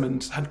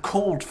Thomas-Symonds, had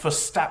called for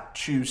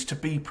statues to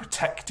be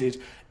protected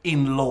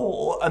in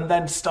law and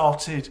then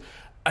started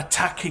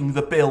attacking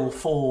the bill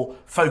for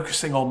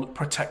focusing on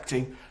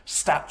protecting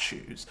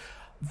statues.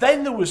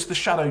 Then there was the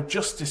Shadow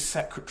Justice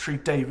Secretary,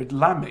 David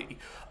Lammy,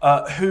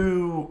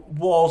 who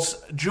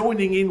was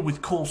joining in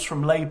with calls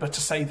from Labour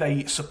to say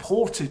they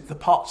supported the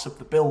parts of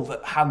the bill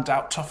that hand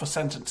out tougher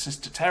sentences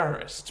to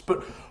terrorists.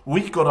 But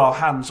we got our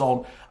hands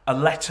on a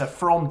letter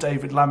from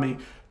David Lammy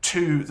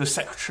to the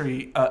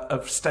Secretary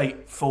of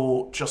State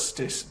for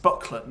Justice,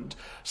 Buckland,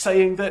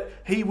 saying that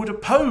he would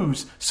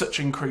oppose such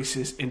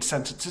increases in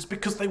sentences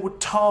because they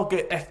would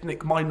target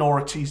ethnic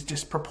minorities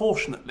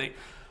disproportionately.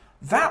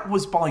 That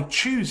was by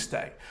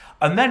Tuesday.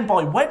 And then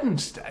by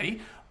Wednesday,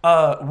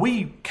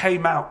 we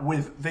came out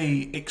with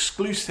the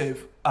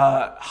exclusive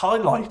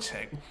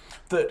highlighting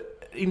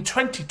that in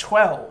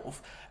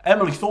 2012,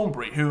 Emily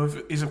Thornberry,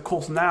 who is of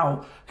course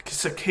now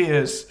Sir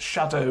Keir's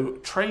Shadow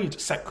Trade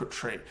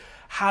Secretary,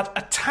 had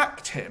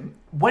attacked him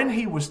when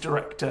he was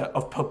Director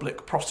of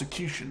Public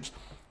Prosecutions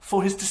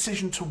for his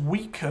decision to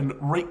weaken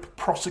rape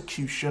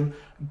prosecution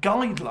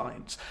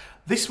guidelines.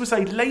 This was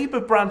a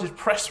Labour-branded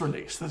press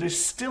release that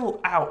is still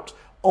out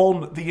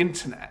on the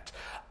internet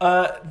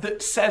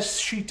that says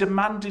she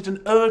demanded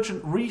an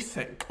urgent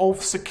rethink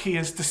of Sir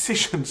Keir's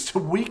decisions to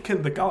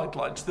weaken the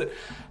guidelines that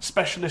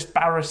specialist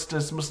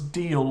barristers must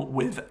deal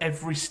with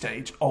every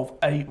stage of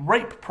a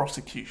rape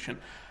prosecution.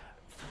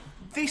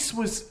 This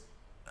was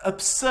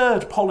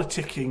absurd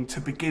politicking to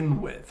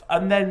begin with,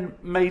 and then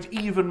made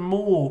even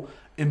more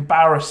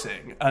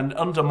embarrassing and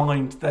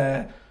undermined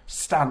their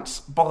stance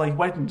by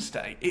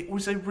Wednesday. It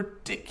was a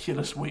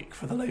ridiculous week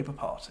for the Labour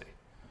Party.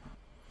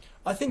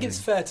 I think it's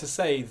fair to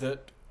say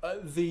that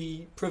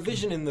the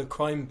provision in the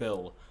crime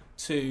bill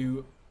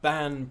to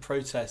ban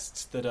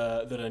protests that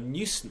are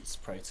nuisance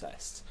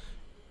protests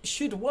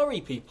should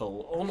worry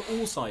people on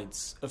all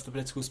sides of the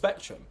political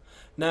spectrum.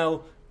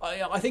 Now,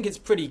 I think it's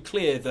pretty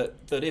clear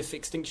that if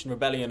Extinction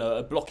Rebellion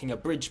are blocking a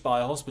bridge by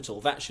a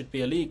hospital, that should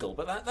be illegal.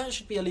 But that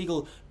should be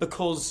illegal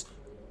because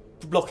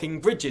blocking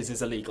bridges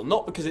is illegal,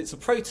 not because it's a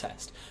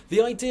protest.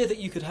 The idea that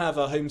you could have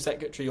a Home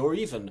Secretary or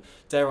even,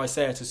 dare I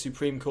say it, a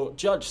Supreme Court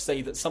judge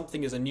say that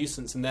something is a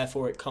nuisance and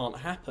therefore it can't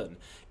happen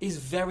is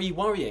very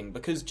worrying,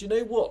 because do you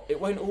know what? It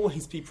won't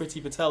always be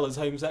Priti Patel as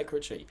Home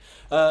Secretary.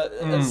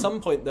 At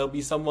some point there'll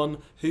be someone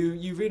who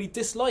you really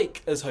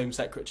dislike as Home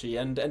Secretary,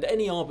 and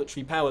any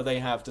arbitrary power they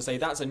have to say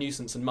that's a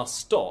nuisance and must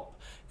stop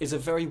is a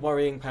very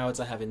worrying power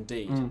to have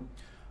indeed.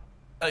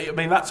 I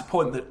mean, that's a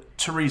point that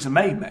Theresa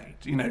May made.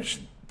 You know,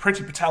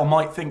 Priti Patel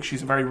might think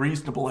she's a very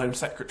reasonable Home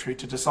Secretary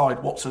to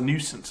decide what's a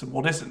nuisance and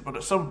what isn't, but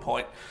at some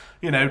point,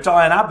 you know,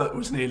 Diane Abbott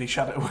was nearly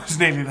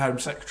the Home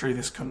Secretary of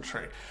this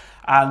country.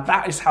 And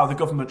that is how the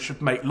government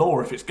should make law.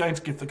 If it's going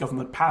to give the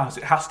government powers,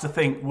 it has to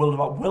think,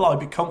 will I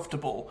be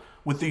comfortable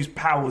with these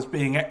powers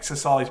being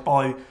exercised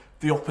by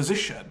the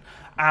opposition?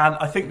 And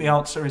I think the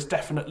answer is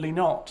definitely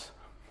not.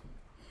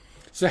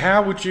 So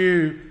how would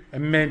you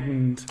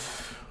amend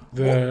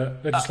the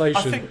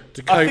legislation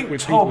to cope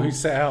with people who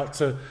set out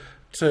to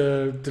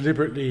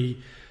deliberately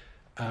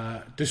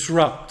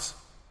disrupt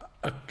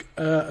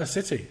a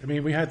city? I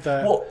mean, we had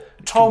that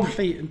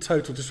complete and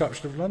total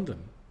disruption of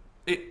London.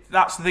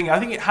 That's the thing. I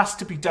think it has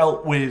to be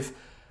dealt with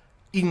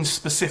in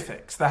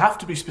specifics. There have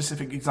to be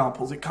specific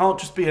examples. It can't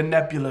just be a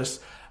nebulous,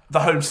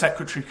 the Home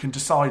Secretary can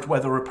decide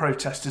whether a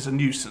protest is a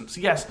nuisance.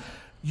 Yes,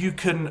 you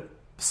can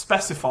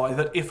specify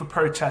that if a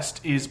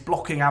protest is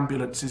blocking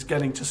ambulances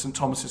getting to St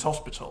Thomas's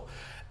Hospital,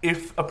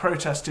 if a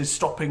protest is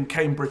stopping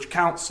Cambridge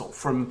Council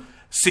from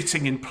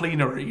sitting in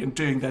plenary and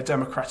doing their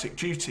democratic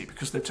duty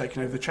because they've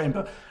taken over the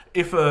chamber,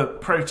 if a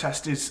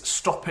protest is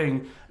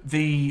stopping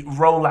the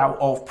rollout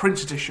of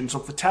print editions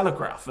of the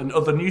Telegraph and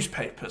other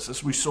newspapers,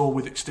 as we saw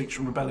with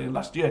Extinction Rebellion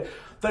last year,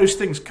 those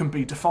things can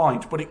be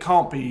defined, but it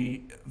can't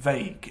be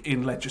vague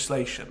in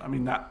legislation. I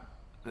mean,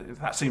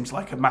 that seems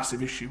like a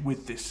massive issue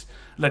with this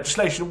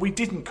legislation. We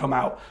didn't come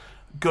out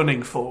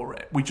gunning for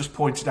it. We just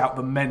pointed out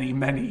the many,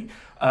 many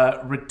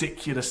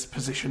ridiculous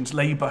positions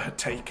Labour had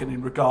taken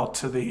in regard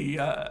to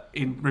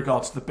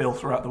the bill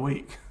throughout the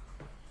week.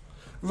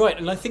 Right,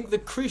 and I think the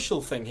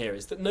crucial thing here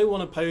is that no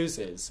one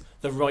opposes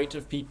the right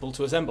of people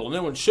to assemble.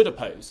 No one should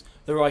oppose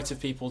the right of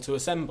people to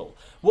assemble.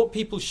 What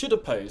people should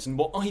oppose, and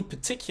what I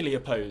particularly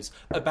oppose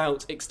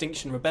about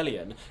Extinction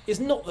Rebellion,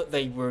 is not that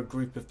they were a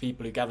group of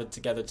people who gathered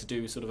together to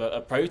do sort of a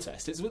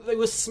protest. It's that they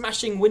were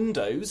smashing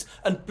windows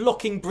and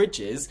blocking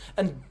bridges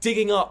and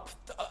digging up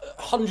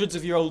hundreds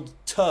of year old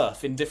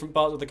turf in different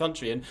parts of the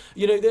country, and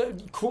they're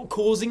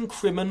causing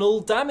criminal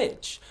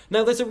damage.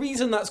 Now, there's a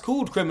reason that's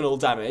called criminal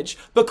damage,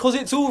 because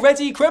it's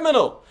already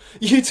criminal.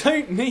 You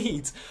don't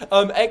need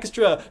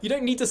you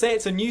don't need to say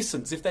it's a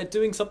nuisance if they're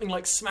doing something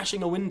like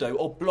smashing a window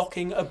or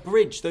blocking a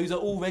bridge. Those are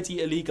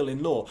already illegal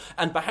in law,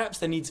 and perhaps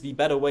there need to be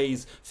better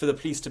ways for the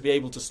police to be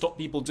able to stop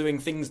people doing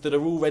things that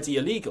are already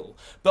illegal.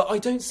 But I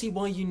don't see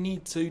why you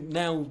need to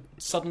now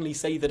suddenly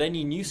say that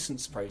any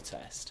nuisance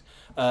protest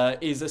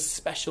is a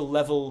special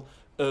level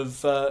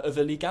of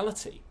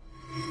illegality.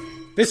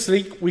 This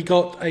week we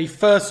got a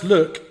first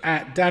look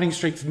at Downing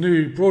Street's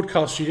new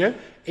broadcast studio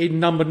in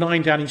number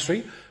 9 Downing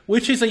Street,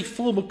 which is a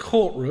former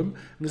courtroom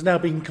and has now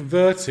been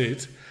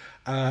converted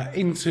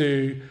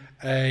into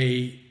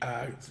a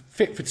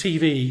fit for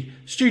TV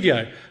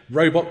studio.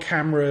 Robot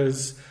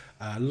cameras,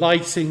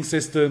 lighting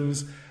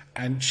systems,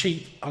 and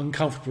cheap,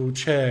 uncomfortable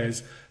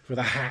chairs for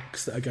the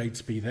hacks that are going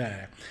to be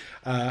there.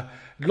 A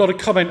lot of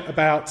comment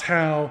about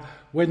how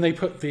when they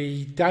put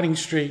the Downing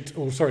Street,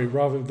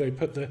 they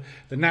put the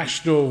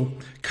national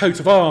coat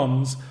of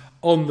arms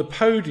on the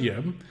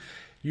podium,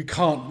 you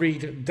can't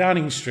read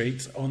Downing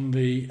Street on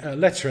the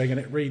lettering, and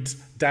it reads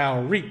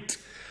Dow Reet.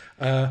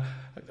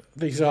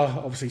 These are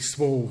obviously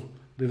small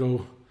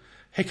little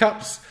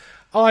hiccups.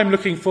 I'm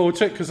looking forward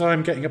to it because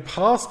I'm getting a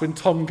pass when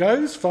Tom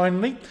goes,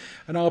 finally,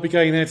 and I'll be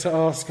going there to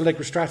ask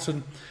Allegra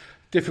Stratton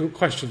difficult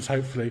questions,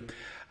 hopefully.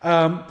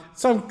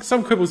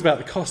 Some quibbles about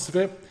the cost of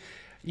it.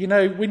 You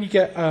know, when you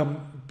get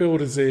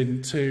builders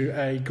into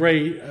a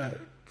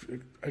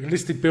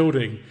listed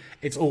building,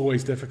 it's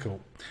always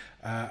difficult.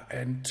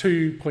 And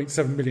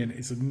 2.7 million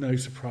is no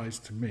surprise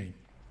to me.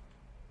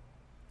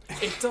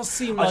 It does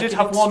seem like an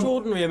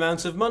extraordinary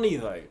amount of money,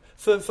 though.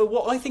 For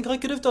what I think I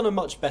could have done a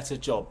much better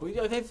job.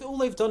 All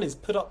they've done is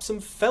put up some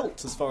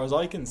felt, as far as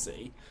I can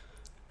see.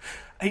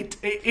 It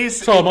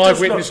is. Tom, I've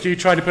witnessed you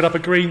trying to put up a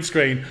green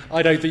screen.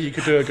 I don't think you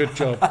could do a good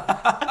job.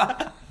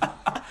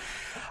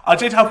 I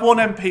did have one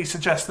MP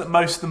suggest that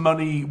most of the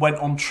money went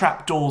on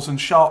trapdoors and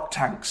shark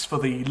tanks for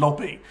the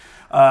lobby.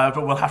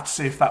 But we'll have to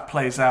see if that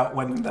plays out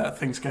when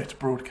things go to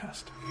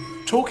broadcast.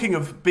 Talking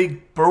of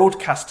big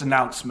broadcast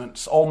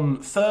announcements, on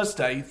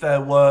Thursday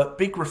there were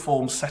big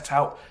reforms set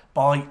out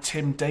by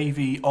Tim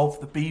Davie of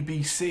the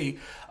BBC.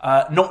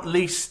 Not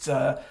least,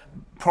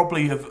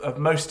 probably of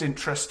most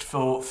interest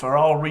for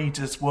our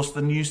readers, was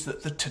the news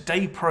that the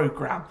Today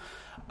programme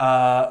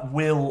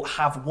will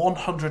have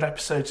 100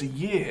 episodes a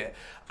year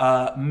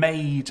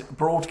made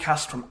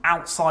broadcast from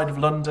outside of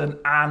London,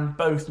 and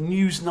both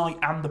Newsnight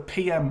and the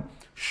PM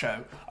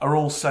show are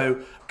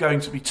also going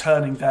to be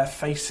turning their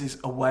faces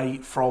away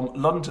from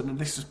London, and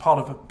this is part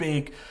of a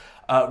big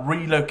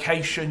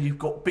relocation. You've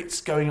got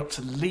bits going up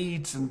to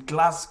Leeds and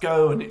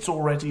Glasgow, and it's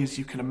already, as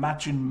you can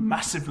imagine,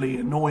 massively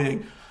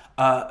annoying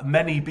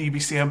many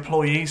BBC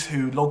employees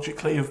who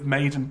logically have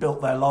made and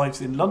built their lives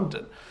in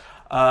London.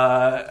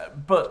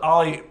 But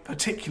I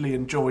particularly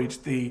enjoyed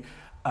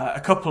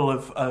a couple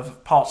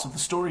of parts of the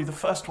story. The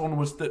first one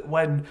was that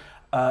when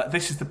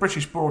this is the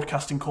British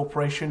Broadcasting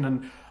Corporation,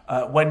 and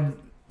when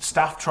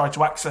staff tried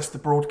to access the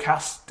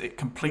broadcast, it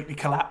completely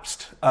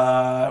collapsed,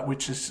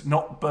 which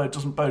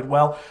doesn't bode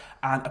well.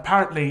 And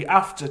apparently,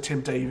 after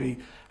Tim Davie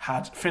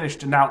had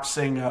finished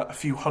announcing a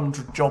few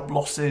hundred job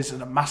losses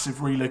and a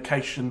massive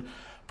relocation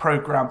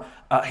programme,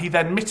 he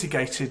then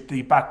mitigated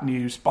the bad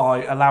news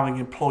by allowing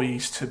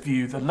employees to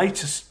view the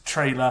latest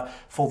trailer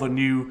for the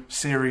new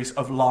series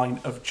of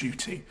Line of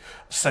Duty.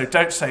 So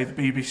don't say the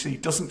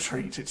BBC doesn't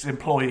treat its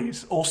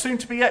employees, or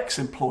soon-to-be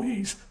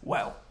ex-employees,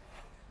 well.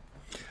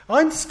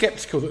 I'm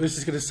sceptical that this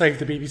is going to save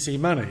the BBC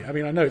money. I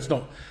mean, I know it's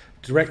not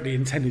directly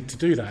intended to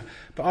do that,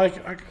 but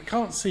I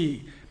can't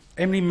see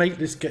Emily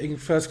Maitlis getting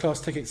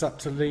first-class tickets up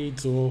to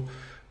Leeds or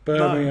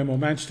Birmingham or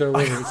Manchester or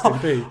wherever it's going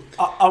to be.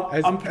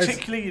 I'm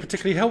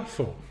particularly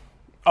helpful.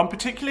 I'm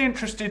particularly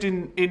interested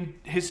in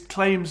his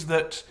claims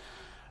that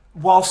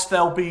whilst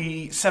there'll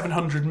be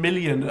 700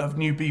 million of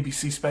new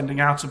BBC spending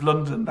out of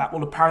London, that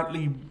will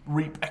apparently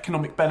reap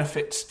economic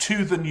benefits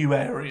to the new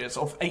areas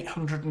of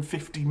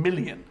 850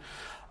 million.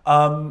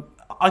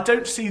 I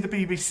don't see the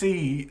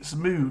BBC's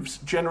moves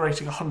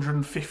generating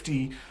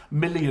 150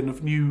 million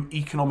of new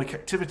economic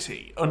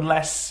activity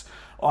unless,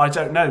 I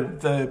don't know,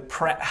 the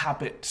Pret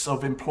habits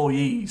of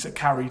employees are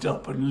carried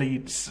up and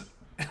Leeds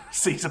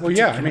sees a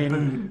particular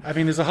boon. I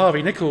mean, there's a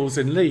Harvey Nichols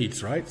in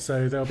Leeds, right?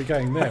 So they'll be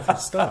going there for a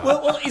start.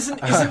 Well,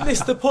 isn't this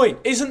the point?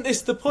 Isn't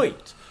this the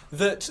point?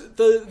 That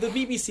the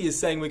BBC is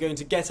saying we're going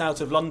to get out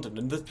of London,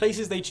 and the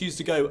places they choose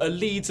to go are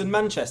Leeds and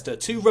Manchester,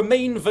 to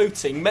remain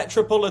voting,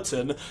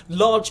 metropolitan,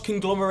 large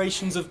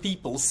conglomerations of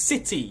people,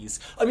 cities.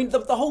 I mean,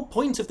 the whole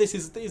point of this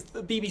is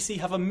the BBC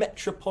have a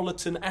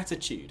metropolitan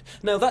attitude.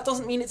 Now, that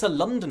doesn't mean it's a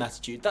London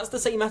attitude. That's the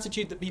same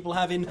attitude that people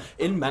have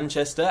in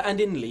Manchester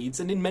and in Leeds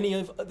and in many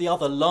of the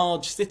other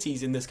large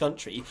cities in this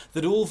country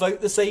that all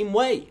vote the same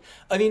way.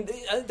 I mean,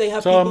 they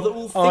have people that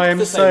all think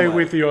the same way. I'm so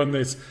with you on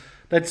this.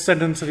 Let's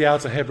send them to the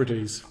Outer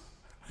Hebrides.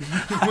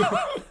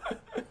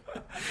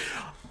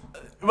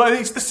 Well,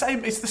 it's the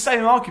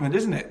same argument,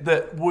 isn't it,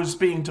 that was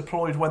being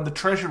deployed when the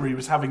Treasury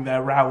was having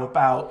their row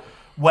about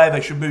where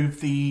they should move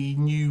the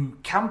new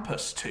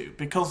campus to,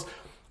 because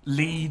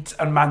Leeds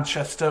and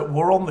Manchester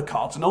were on the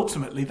cards, and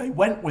ultimately they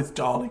went with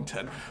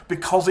Darlington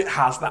because it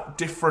has that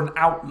different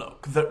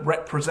outlook that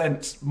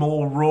represents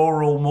more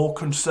rural, more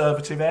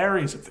conservative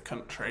areas of the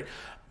country.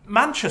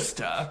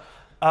 Manchester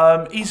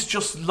is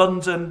just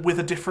London with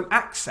a different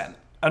accent.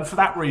 And for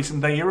that reason,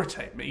 they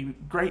irritate me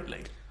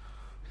greatly.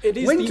 It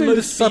is when the do most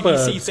the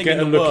suburbs BBC thing get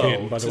in a the look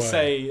world in, by the to way?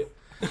 say...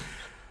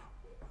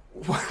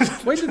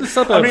 When do the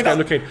suburbs get a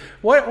look in?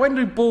 When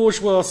do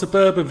bourgeois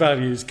suburban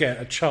values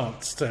get a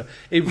chance to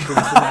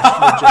influence the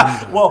national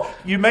agenda? Well,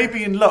 you may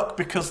be in luck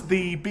because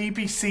the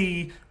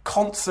BBC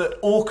Concert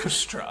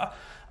Orchestra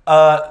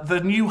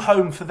the new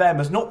home for them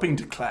has not been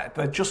declared.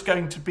 They're just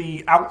going to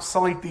be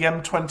outside the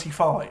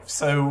M25.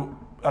 So,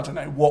 I don't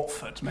know,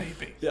 Watford,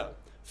 maybe. Yeah.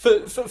 For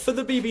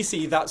the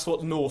BBC, that's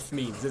what North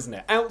means, isn't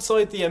it?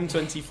 Outside the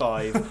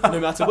M25, no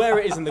matter where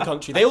it is in the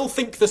country, they all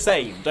think the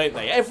same, don't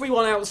they?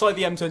 Everyone outside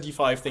the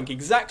M25 think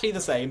exactly the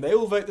same. They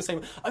all vote the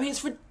same. I mean,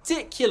 it's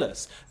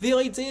ridiculous. The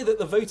idea that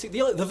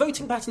the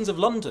voting patterns of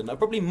London are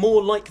probably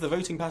more like the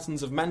voting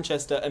patterns of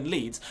Manchester and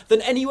Leeds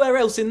than anywhere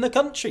else in the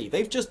country.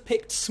 They've just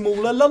picked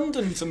smaller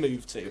London to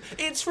move to.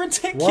 It's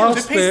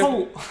ridiculous.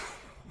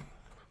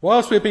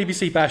 Whilst we're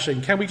BBC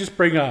bashing, can we just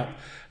bring up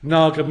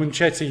Naga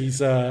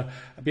Munchetty's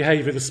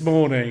behaviour this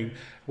morning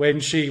when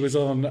she was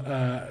on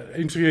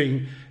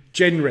interviewing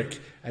Jenrick,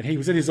 and he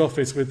was in his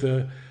office with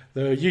the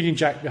Union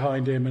Jack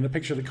behind him and a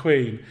picture of the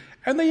Queen,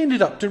 and they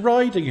ended up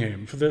deriding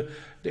him for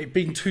it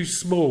being too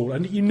small,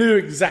 and you knew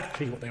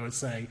exactly what they were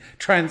saying,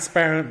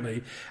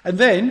 transparently. And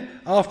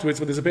then, afterwards,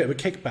 when there's a bit of a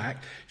kickback,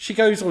 she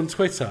goes on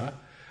Twitter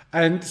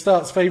and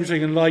starts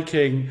favouriting and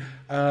liking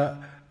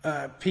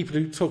people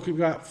who talk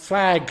about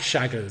flag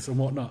shaggers and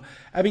whatnot.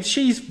 I mean,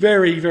 she's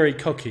very, very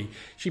cocky.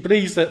 She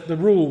believes that the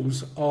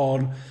rules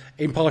on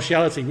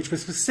impartiality, which were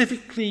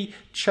specifically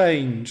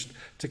changed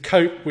to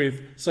cope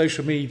with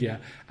social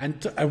media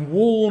and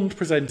warned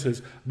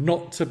presenters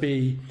not to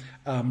be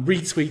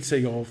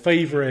retweeting or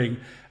favouring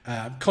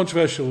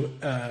controversial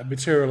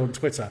material on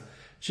Twitter,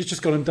 she's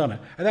just gone and done it.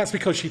 And that's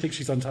because she thinks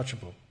she's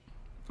untouchable.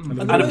 And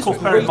the most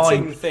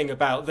grating thing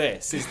about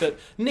this is that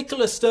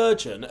Nicola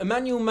Sturgeon,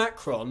 Emmanuel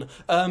Macron,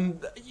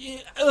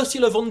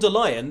 Ursula von der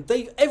Leyen,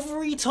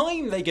 every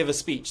time they give a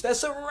speech, they're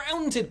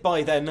surrounded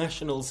by their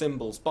national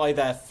symbols, by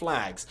their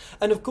flags.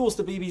 And of course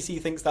the BBC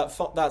thinks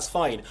that's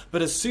fine.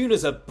 But as soon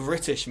as a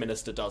British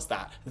minister does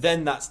that,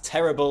 then that's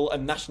terrible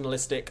and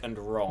nationalistic and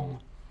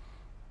wrong.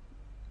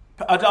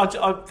 There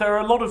are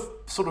a lot of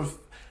sort of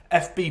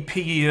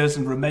FBPers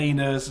and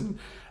Remainers and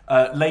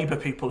Labour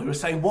people who are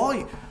saying,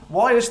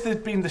 why has there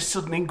been this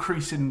sudden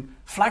increase in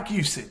flag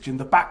usage in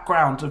the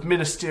background of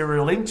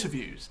ministerial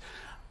interviews?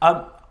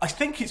 I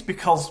think it's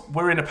because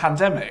we're in a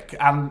pandemic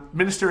and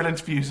ministerial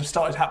interviews have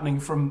started happening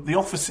from the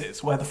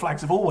offices where the flags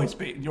have always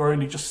been. You're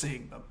only just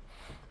seeing them.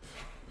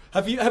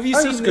 Have you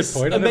seen this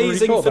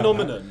amazing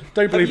phenomenon?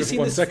 Don't believe it for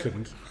 1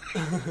 second.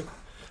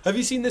 Have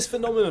you seen this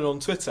phenomenon on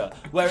Twitter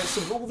where it's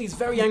sort of all these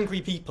very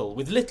angry people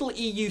with little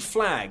EU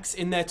flags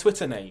in their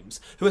Twitter names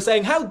who are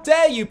saying, how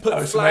dare you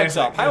put flags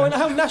up? How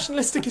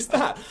nationalistic is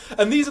that?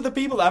 And these are the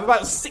people that have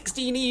about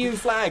 16 EU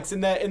flags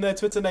in their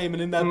Twitter name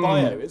and in their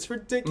bio. It's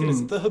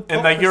ridiculous. The hypocrisy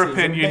in their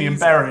European Union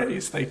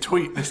berets, they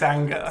tweet this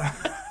anger.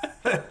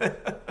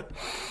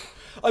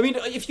 I mean,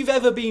 if you've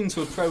ever been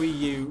to a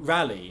pro-EU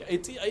rally,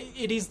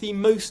 it is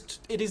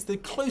the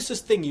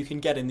closest thing you can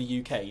get in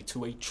the UK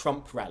to a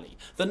Trump rally.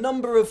 The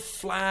number of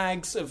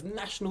flags, of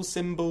national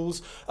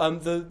symbols,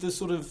 the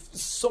sort of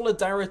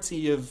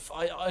solidarity of,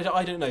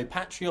 I don't know,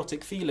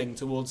 patriotic feeling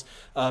towards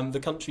the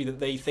country that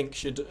they think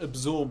should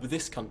absorb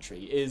this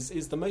country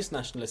is the most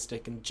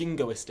nationalistic and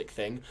jingoistic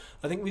thing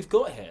I think we've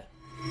got here.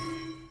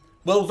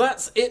 Well,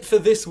 that's it for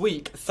this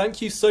week.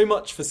 Thank you so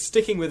much for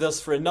sticking with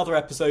us for another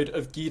episode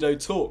of Guido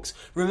Talks.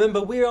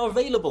 Remember, we are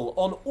available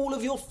on all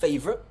of your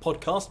favourite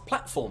podcast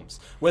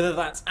platforms, whether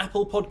that's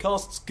Apple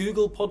Podcasts,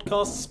 Google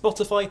Podcasts,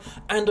 Spotify,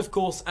 and of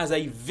course as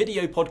a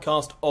video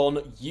podcast on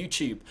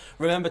YouTube.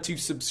 Remember to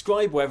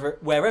subscribe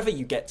wherever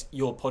you get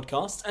your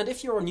podcasts, and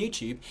if you're on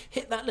YouTube,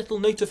 hit that little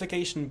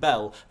notification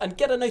bell and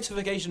get a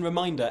notification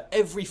reminder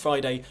every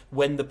Friday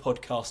when the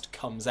podcast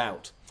comes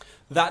out.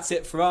 That's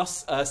it for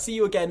us. See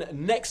you again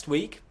next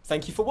week.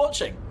 Thank you for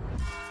watching.